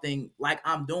something like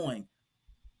I'm doing,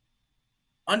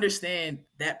 understand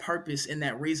that purpose and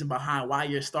that reason behind why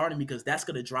you're starting, because that's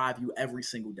going to drive you every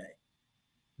single day.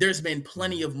 There's been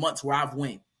plenty of months where I've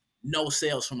went no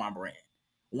sales for my brand.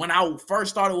 When I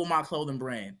first started with my clothing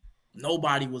brand,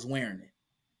 nobody was wearing it.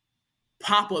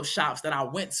 Pop-up shops that I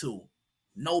went to,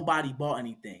 nobody bought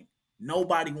anything.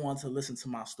 Nobody wanted to listen to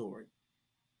my story.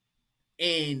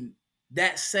 And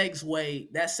that segues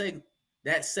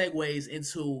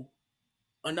into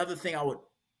another thing I would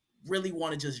really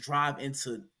want to just drive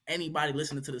into anybody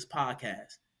listening to this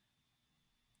podcast.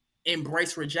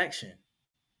 Embrace rejection.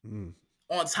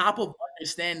 On top of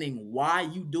understanding why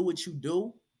you do what you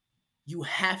do, you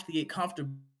have to get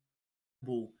comfortable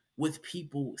with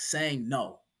people saying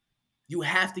no. You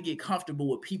have to get comfortable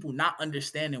with people not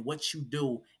understanding what you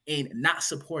do and not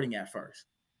supporting at first.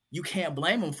 You can't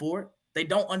blame them for it. They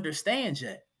don't understand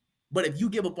yet. But if you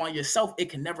give up on yourself, it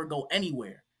can never go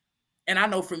anywhere. And I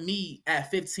know for me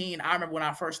at 15, I remember when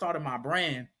I first started my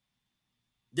brand,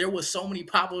 there was so many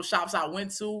pop-up shops I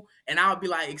went to, and I would be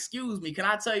like, excuse me, can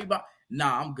I tell you about?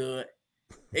 Nah, I'm good.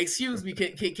 Excuse me,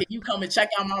 can you come and check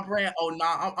out my brand? Oh,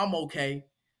 nah, I'm okay.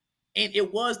 And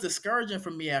it was discouraging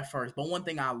for me at first. But one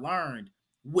thing I learned,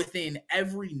 within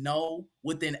every no,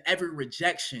 within every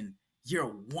rejection, you're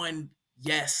one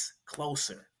yes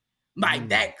closer. Like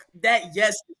that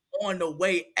yes is on the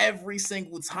way every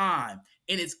single time.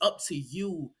 And it's up to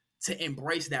you to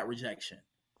embrace that rejection.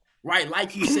 Right?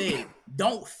 Like you said,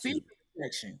 don't fear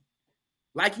rejection.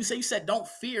 Like you said, don't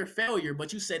fear failure,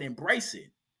 but you said embrace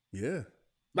it. Yeah.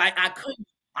 Like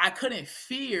I couldn't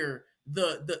fear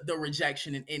the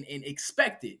rejection and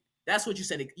expect it. That's what you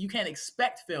said. You can't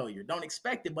expect failure. Don't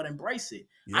expect it, but embrace it.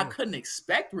 Yeah. I couldn't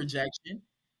expect rejection,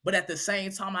 but at the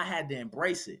same time, I had to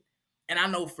embrace it. And I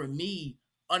know for me,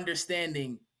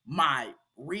 understanding my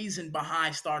reason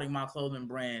behind starting my clothing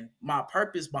brand, my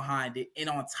purpose behind it, and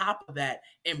on top of that,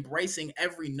 embracing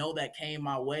every no that came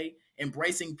my way,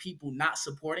 embracing people not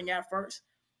supporting at first,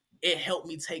 it helped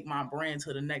me take my brand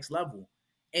to the next level.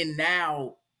 And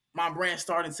now my brand's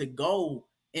starting to go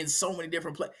in so many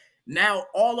different places. Now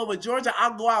all over Georgia,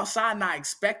 I'll go outside and I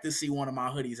expect to see one of my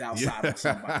hoodies outside of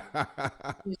somebody.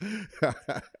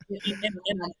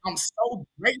 And I'm so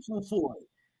grateful for it.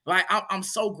 Like I'm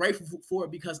so grateful for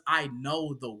it because I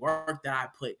know the work that I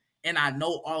put, and I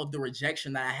know all of the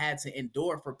rejection that I had to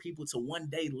endure for people to one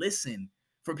day listen,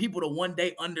 for people to one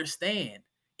day understand.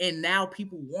 And now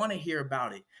people want to hear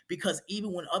about it, because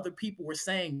even when other people were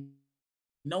saying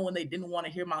no, when they didn't want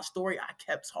to hear my story, I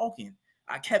kept talking.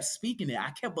 I kept speaking it.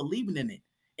 I kept believing in it.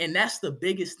 And that's the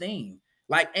biggest thing.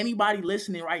 Like anybody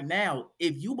listening right now,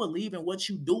 if you believe in what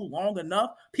you do long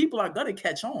enough, people are going to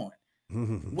catch on.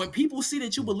 When people see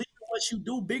that you believe in what you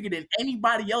do bigger than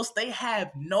anybody else, they have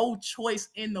no choice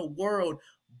in the world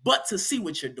but to see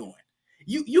what you're doing.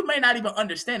 You may not even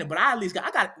understand it, but I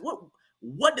got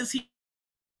what does he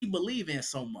believe in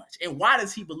so much? And why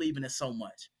does he believe in it so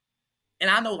much? And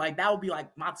I know like that would be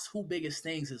like my two biggest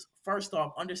things is, first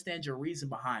off, understand your reason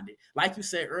behind it. Like you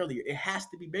said earlier, it has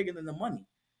to be bigger than the money.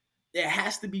 It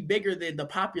has to be bigger than the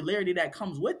popularity that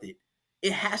comes with it.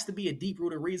 It has to be a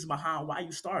deep-rooted reason behind why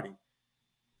you started.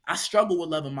 I struggle with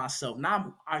loving myself.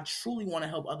 Now I truly want to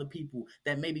help other people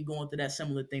that may be going through that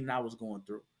similar thing that I was going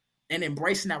through. And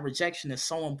embracing that rejection is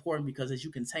so important, because as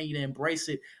you continue to embrace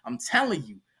it, I'm telling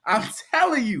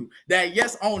you that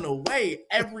yes on the way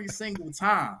every single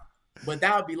time. But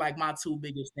that would be like my two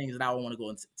biggest things that I would want to go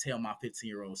and tell my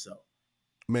 15-year-old self.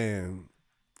 Man,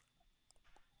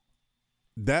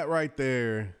 that right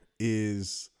there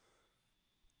is,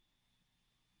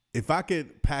 if I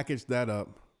could package that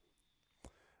up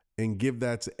and give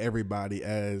that to everybody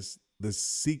as the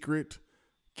secret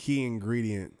key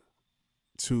ingredient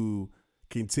to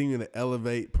continue to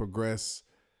elevate, progress,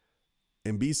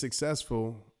 and be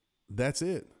successful, that's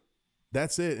it.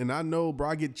 That's it. And I know, bro,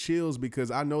 I get chills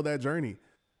because I know that journey.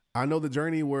 I know the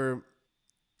journey where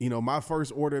my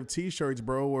first order of t-shirts,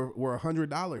 bro, were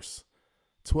 $100,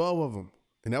 12 of them.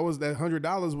 And that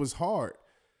 $100 was hard.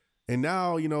 And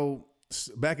now,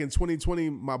 back in 2020,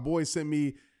 my boy sent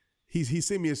me, he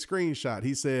sent me a screenshot.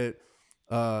 He said,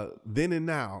 then and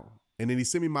now. And then he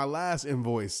sent me my last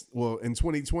invoice, in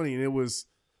 2020, and it was,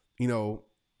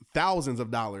 thousands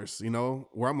of dollars,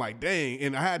 where I'm like, dang.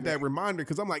 And I had that reminder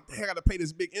because I'm like, dang, I got to pay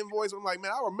this big invoice. I'm like,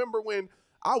 man, I remember when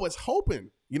I was hoping,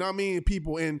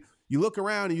 people, and you look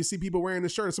around and you see people wearing the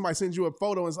shirt and somebody sends you a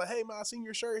photo and it's like, hey, man, I seen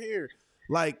your shirt here.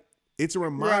 Like, it's a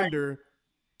reminder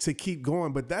to keep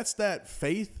going. But that's that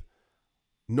faith,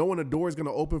 knowing a door is going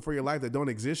to open for your life that don't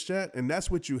exist yet. And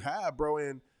that's what you have, bro.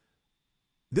 And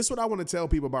this is what I want to tell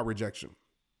people about rejection.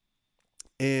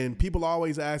 And people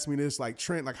always ask me this, like,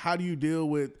 Trent, like, how do you deal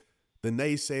with the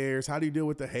naysayers? How do you deal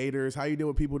with the haters? How do you deal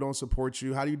with people who don't support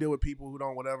you? How do you deal with people who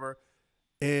don't whatever?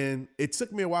 And it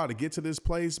took me a while to get to this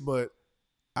place, but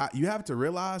you have to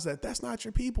realize that that's not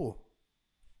your people.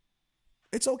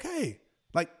 It's okay.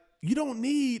 Like, you don't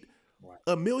need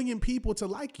a million people to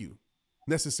like you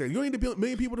necessarily. You don't need a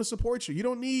million people to support you. You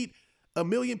don't need a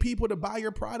million people to buy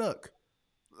your product.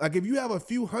 Like, if you have a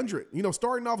few hundred,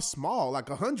 starting off small, like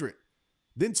 100,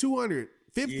 then 200,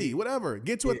 50, whatever,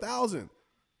 get to 1,000.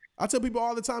 I tell people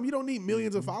all the time, you don't need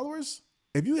millions of followers.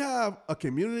 If you have a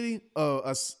community,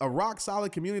 a rock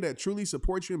solid community that truly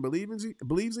supports you and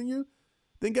believes in you,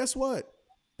 then guess what?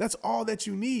 That's all that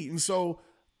you need. And so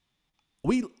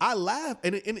I laugh,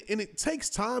 and it takes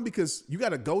time because you got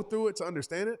to go through it to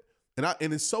understand it.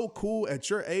 And it's so cool at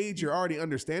your age, you're already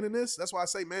understanding this. That's why I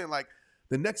say, man, like,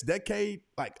 the next decade,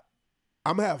 like,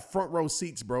 I'm gonna have front row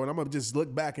seats, bro. And I'm gonna just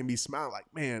look back and be smiling like,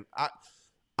 man,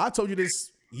 I told you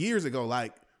this years ago,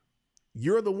 like,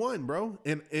 you're the one, bro.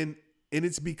 And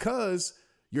it's because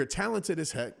you're talented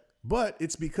as heck, but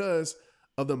it's because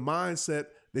of the mindset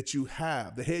that you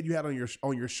have, the head you had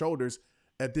on your shoulders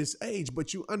at this age.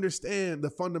 But you understand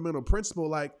the fundamental principle,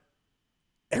 like,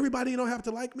 everybody don't have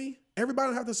to like me. Everybody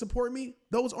don't have to support me.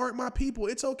 Those aren't my people.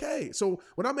 It's okay. So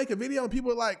when I make a video and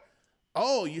people are like,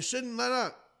 oh, you shouldn't,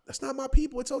 that's not my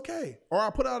people. It's okay. Or I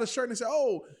put out a shirt and say,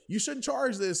 oh, you shouldn't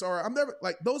charge this. Or I'm never,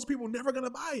 like, those people are never going to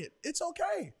buy it. It's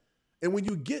okay. And when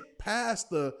you get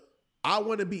past I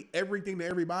want to be everything to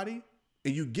everybody,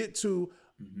 and you get to,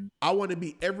 I want to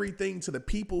be everything to the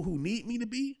people who need me to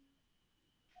be,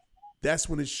 that's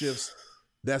when it shifts.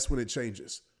 That's when it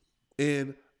changes.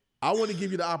 And I want to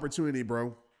give you the opportunity,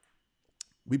 bro.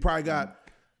 We probably got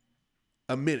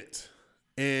a minute.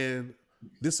 And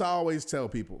this I always tell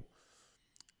people.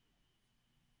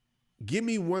 Give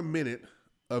me 1 minute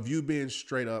of you being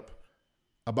straight up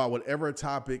about whatever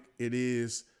topic it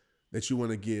is that you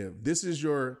want to give. This is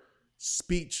your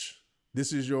speech.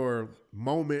 This is your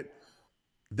moment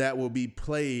that will be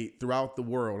played throughout the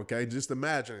world. Okay. Just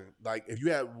imagine, like, if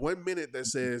you had 1 minute that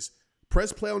says,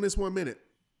 press play on this 1 minute.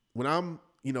 When I'm,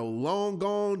 long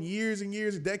gone, years and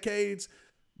years, decades,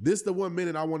 this is the 1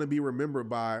 minute I want to be remembered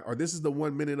by, or this is the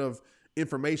 1 minute of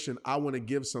information I want to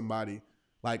give somebody.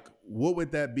 Like, what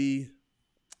would that be?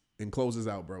 And closes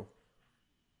out, bro.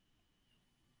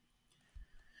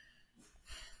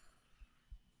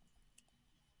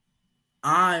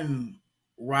 I'm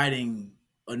writing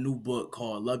a new book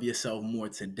called Love Yourself More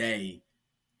Today,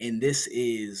 and this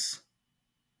is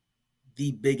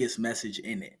the biggest message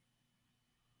in it.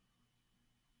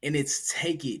 And it's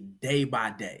take it day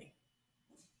by day.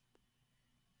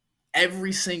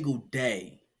 Every single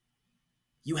day,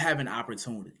 you have an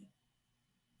opportunity.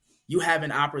 You have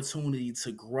an opportunity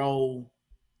to grow,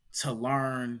 to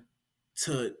learn,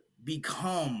 to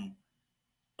become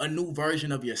a new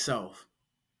version of yourself.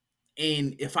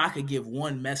 And if I could give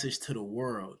one message to the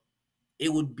world,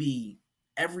 it would be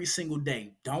every single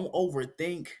day, don't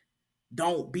overthink.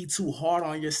 Don't be too hard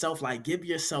on yourself. Like, give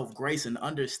yourself grace and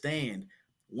understand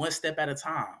one step at a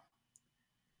time.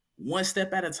 One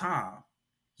step at a time.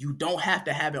 You don't have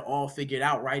to have it all figured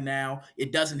out right now.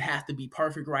 It doesn't have to be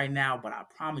perfect right now, but I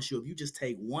promise you, if you just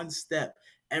take one step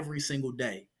every single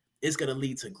day, it's going to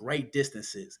lead to great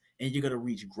distances and you're going to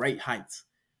reach great heights.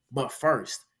 But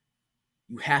first,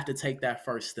 you have to take that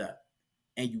first step,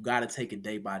 and you got to take it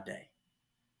day by day.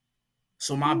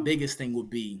 So my biggest thing would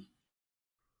be,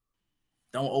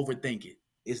 don't overthink it.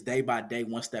 It's day by day,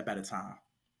 one step at a time.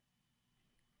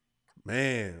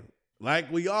 Man,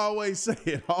 like we always say,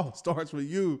 it all starts with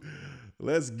you.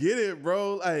 Let's get it,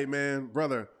 bro. Hey, man,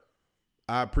 brother,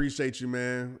 I appreciate you,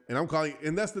 man. And I'm calling,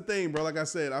 and that's the thing, bro. Like I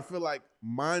said, I feel like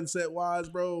mindset wise,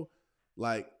 bro,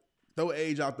 like, throw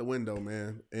age out the window,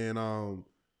 man. And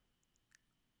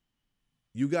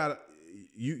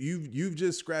you've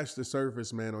just scratched the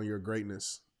surface, man, on your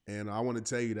greatness. And I want to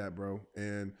tell you that, bro.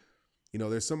 And You know,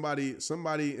 there's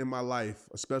somebody in my life,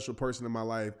 a special person in my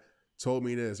life, told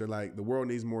me this. They're like, the world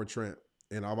needs more Trent,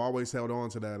 and I've always held on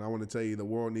to that. And I want to tell you, the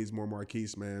world needs more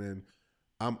Marquise, man. And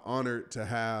I'm honored to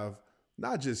have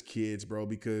not just kids, bro,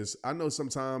 because I know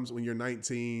sometimes when you're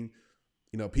 19,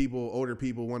 you know, older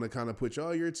people want to kind of put you,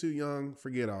 oh, you're too young.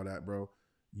 Forget all that, bro.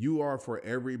 You are for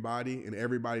everybody, and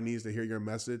everybody needs to hear your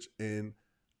message. And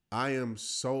I am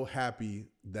so happy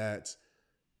that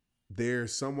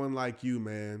there's someone like you,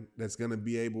 man, that's going to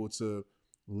be able to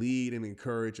lead and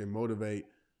encourage and motivate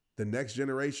the next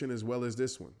generation as well as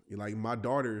this one. Like my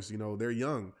daughters, you know, they're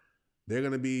young. They're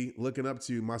going to be looking up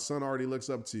to you. My son already looks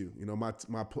up to you. You know, my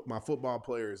football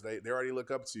players, they already look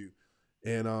up to you.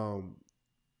 And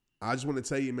I just want to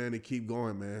tell you, man, to keep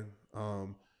going, man.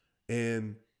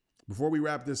 And before we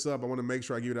wrap this up, I want to make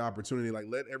sure I give you the opportunity, like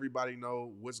let everybody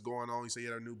know what's going on. You say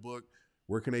you had a new book.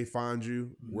 Where can they find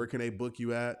you? Where can they book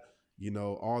you at? You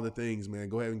know, all the things, man.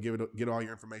 Go ahead and get all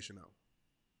your information out.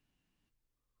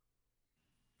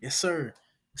 Yes, sir.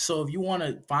 So if you want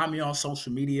to find me on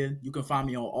social media, you can find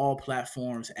me on all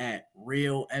platforms at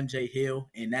Real MJ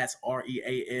Hill, and that's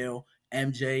RealMJHill.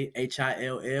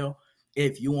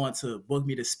 If you want to book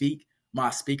me to speak,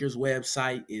 my speaker's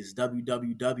website is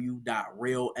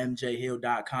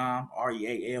www.realmjhill.com,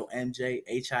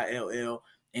 RealMJHill.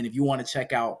 And if you want to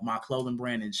check out my clothing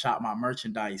brand and shop my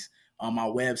merchandise, my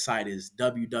website is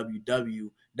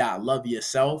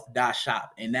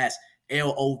www.loveyourself.shop, and that's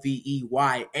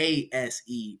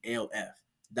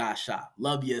LOVEYASELF.shop.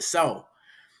 Love yourself.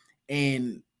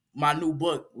 And my new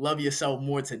book, Love Yourself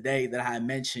More Today, that I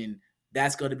mentioned,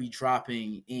 that's going to be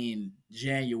dropping in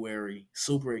January.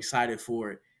 Super excited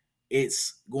for it.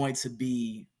 It's going to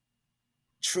be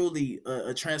truly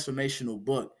a transformational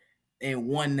book, and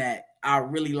one that I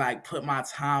really like put my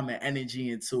time and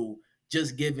energy into,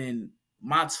 just giving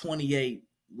my 28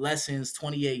 lessons,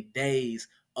 28 days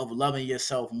of loving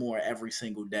yourself more every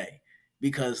single day.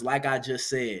 Because like I just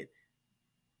said,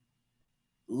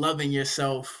 loving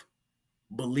yourself,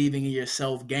 believing in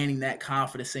yourself, gaining that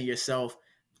confidence in yourself,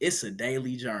 it's a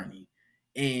daily journey.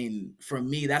 And for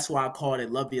me, that's why I called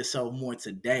it Love Yourself More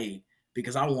Today,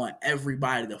 because I want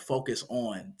everybody to focus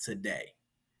on today.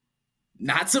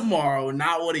 Not tomorrow,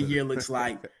 not what a year looks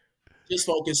like. Just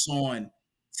focus on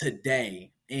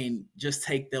today and just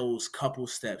take those couple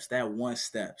steps, that one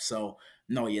step. So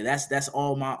no, yeah, that's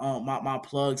all my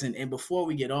plugs. And before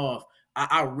we get off,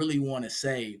 I really want to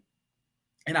say,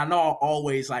 and I know I'll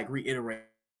always like reiterate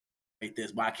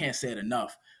this, but I can't say it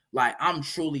enough. Like I'm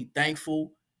truly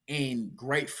thankful and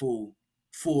grateful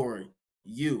for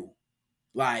you.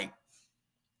 Like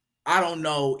I don't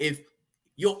know if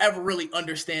you'll ever really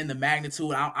understand the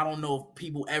magnitude. I don't know if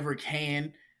people ever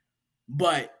can,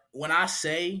 but when I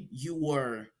say you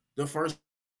were the first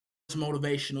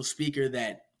motivational speaker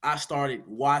that I started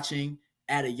watching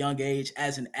at a young age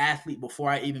as an athlete before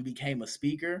I even became a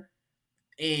speaker,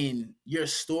 and your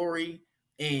story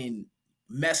and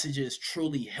messages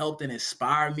truly helped and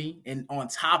inspired me. And on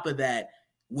top of that,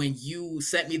 when you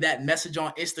sent me that message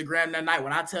on Instagram that night,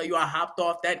 when I tell you I hopped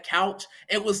off that couch,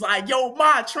 it was like, yo,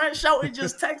 my Trent Shelton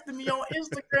just texted me on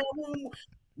Instagram.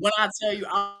 When I tell you,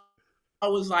 I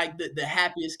was like the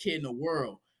happiest kid in the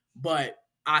world. But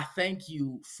I thank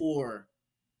you for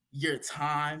your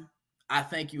time. I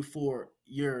thank you for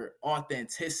your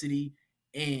authenticity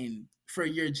and for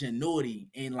your genuity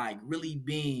and like really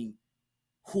being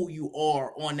who you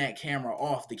are on that camera,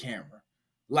 off the camera.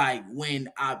 Like when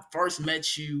I first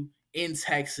met you in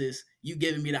Texas, you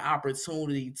giving me the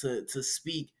opportunity to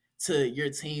speak to your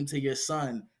team, to your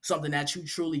son, something that you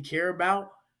truly care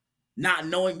about. Not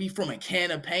knowing me from a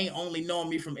can of paint, only knowing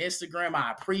me from Instagram,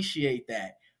 I appreciate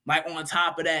that. Like on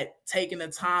top of that, taking the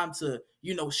time to,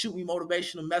 shoot me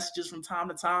motivational messages from time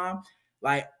to time.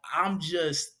 Like I'm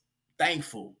just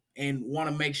thankful and want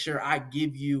to make sure I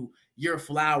give you your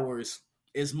flowers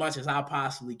as much as I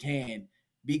possibly can,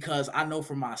 because I know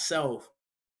for myself,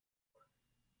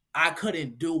 I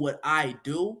couldn't do what I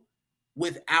do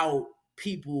without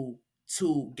people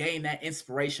to gain that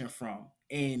inspiration from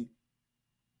and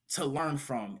to learn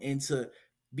from and to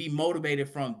be motivated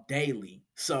from daily.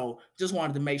 So just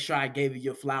wanted to make sure I gave you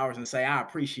your flowers and say I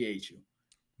appreciate you.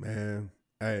 Man,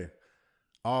 hey,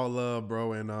 all love,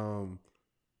 bro. And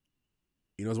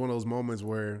it's one of those moments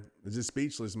where it's just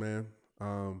speechless, man.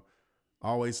 I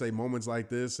always say moments like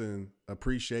this and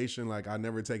appreciation, like I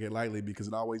never take it lightly because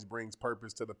it always brings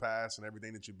purpose to the past and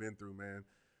everything that you've been through, man.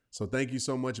 So thank you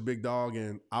so much, big dog.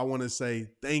 And I want to say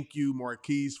thank you,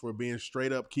 Marquise, for being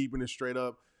straight up, keeping it straight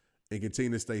up, and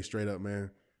continue to stay straight up,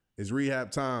 man. It's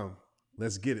rehab time.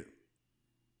 Let's get it.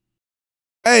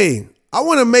 Hey, I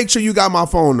want to make sure you got my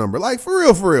phone number. Like, for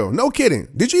real. No kidding.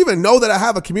 Did you even know that I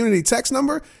have a community text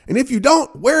number? And if you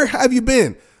don't, where have you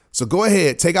been? So go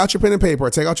ahead, take out your pen and paper,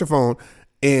 or take out your phone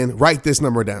and write this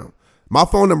number down. My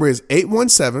phone number is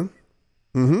 817-242,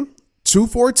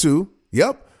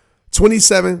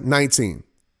 2719.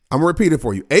 I'm going to repeat it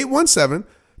for you.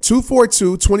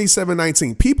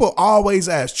 817-242-2719. People always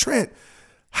ask, Trent,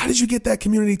 how did you get that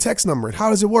community text number? And how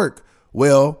does it work?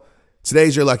 Well,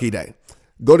 today's your lucky day.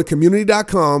 Go to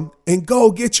community.com and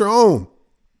go get your own.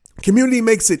 Community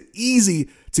makes it easy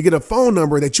to get a phone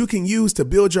number that you can use to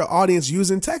build your audience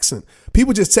using texting.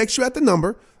 People just text you at the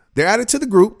number, they're added to the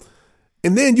group,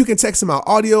 and then you can text them out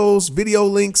audios, video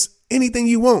links, anything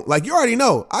you want. Like you already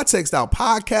know, I text out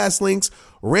podcast links,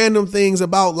 random things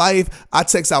about life. I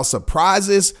text out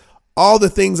surprises, all the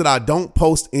things that I don't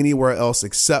post anywhere else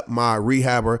except my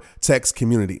Rehabber text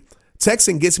community.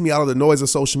 Texting gets me out of the noise of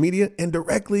social media and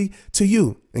directly to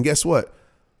you. And guess what?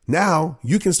 Now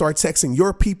you can start texting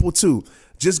your people too.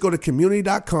 Just go to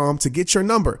community.com to get your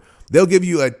number. They'll give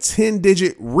you a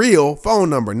 10-digit real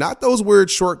phone number, not those weird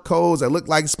short codes that look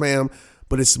like spam,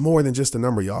 but it's more than just a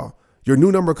number, y'all. Your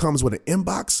new number comes with an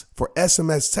inbox for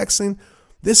SMS texting.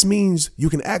 This means you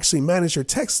can actually manage your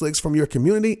text lists from your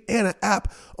community and an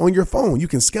app on your phone. You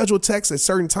can schedule texts at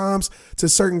certain times to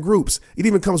certain groups. It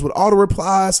even comes with auto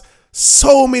replies,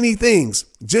 so many things.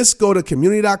 Just go to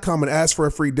community.com and ask for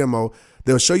a free demo.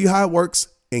 They'll show you how it works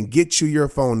and get you your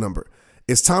phone number.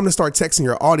 It's time to start texting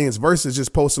your audience versus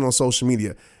just posting on social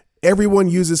media. Everyone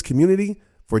uses Community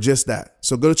for just that.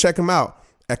 So go to check them out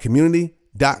at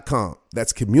community.com.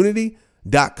 That's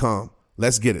community.com.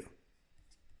 Let's get it.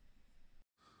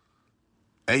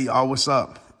 Hey, y'all, what's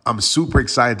up? I'm super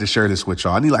excited to share this with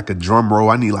y'all. I need like a drum roll.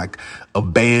 I need like a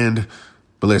band.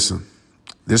 But listen,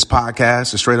 this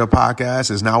podcast, the Straight Up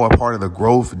Podcast, is now a part of the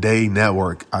Growth Day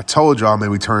Network. I told y'all,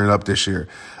 man, we turn it up this year.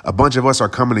 A bunch of us are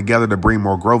coming together to bring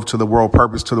more growth to the world,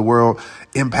 purpose to the world,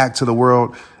 impact to the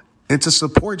world, and to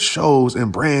support shows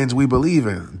and brands we believe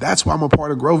in. That's why I'm a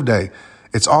part of Growth Day.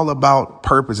 It's all about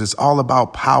purpose. It's all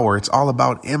about power. It's all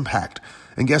about impact.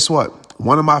 And guess what?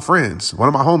 One of my friends, one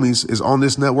of my homies is on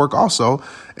this network also,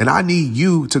 and I need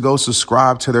you to go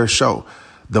subscribe to their show,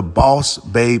 the Boss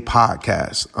Babe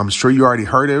Podcast. I'm sure you already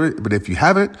heard of it, but if you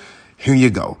haven't, here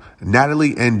you go.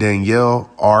 Natalie and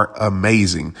Danielle are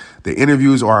amazing. The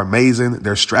interviews are amazing.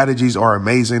 Their strategies are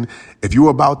amazing. If you're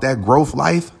about that growth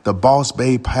life, the Boss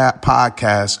Babe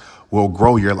Podcast will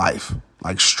grow your life.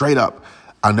 Like straight up.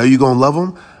 I know you're going to love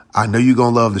them. I know you're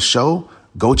going to love the show.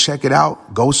 Go check it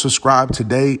out. Go subscribe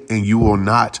today and you will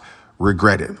not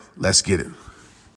regret it. Let's get it.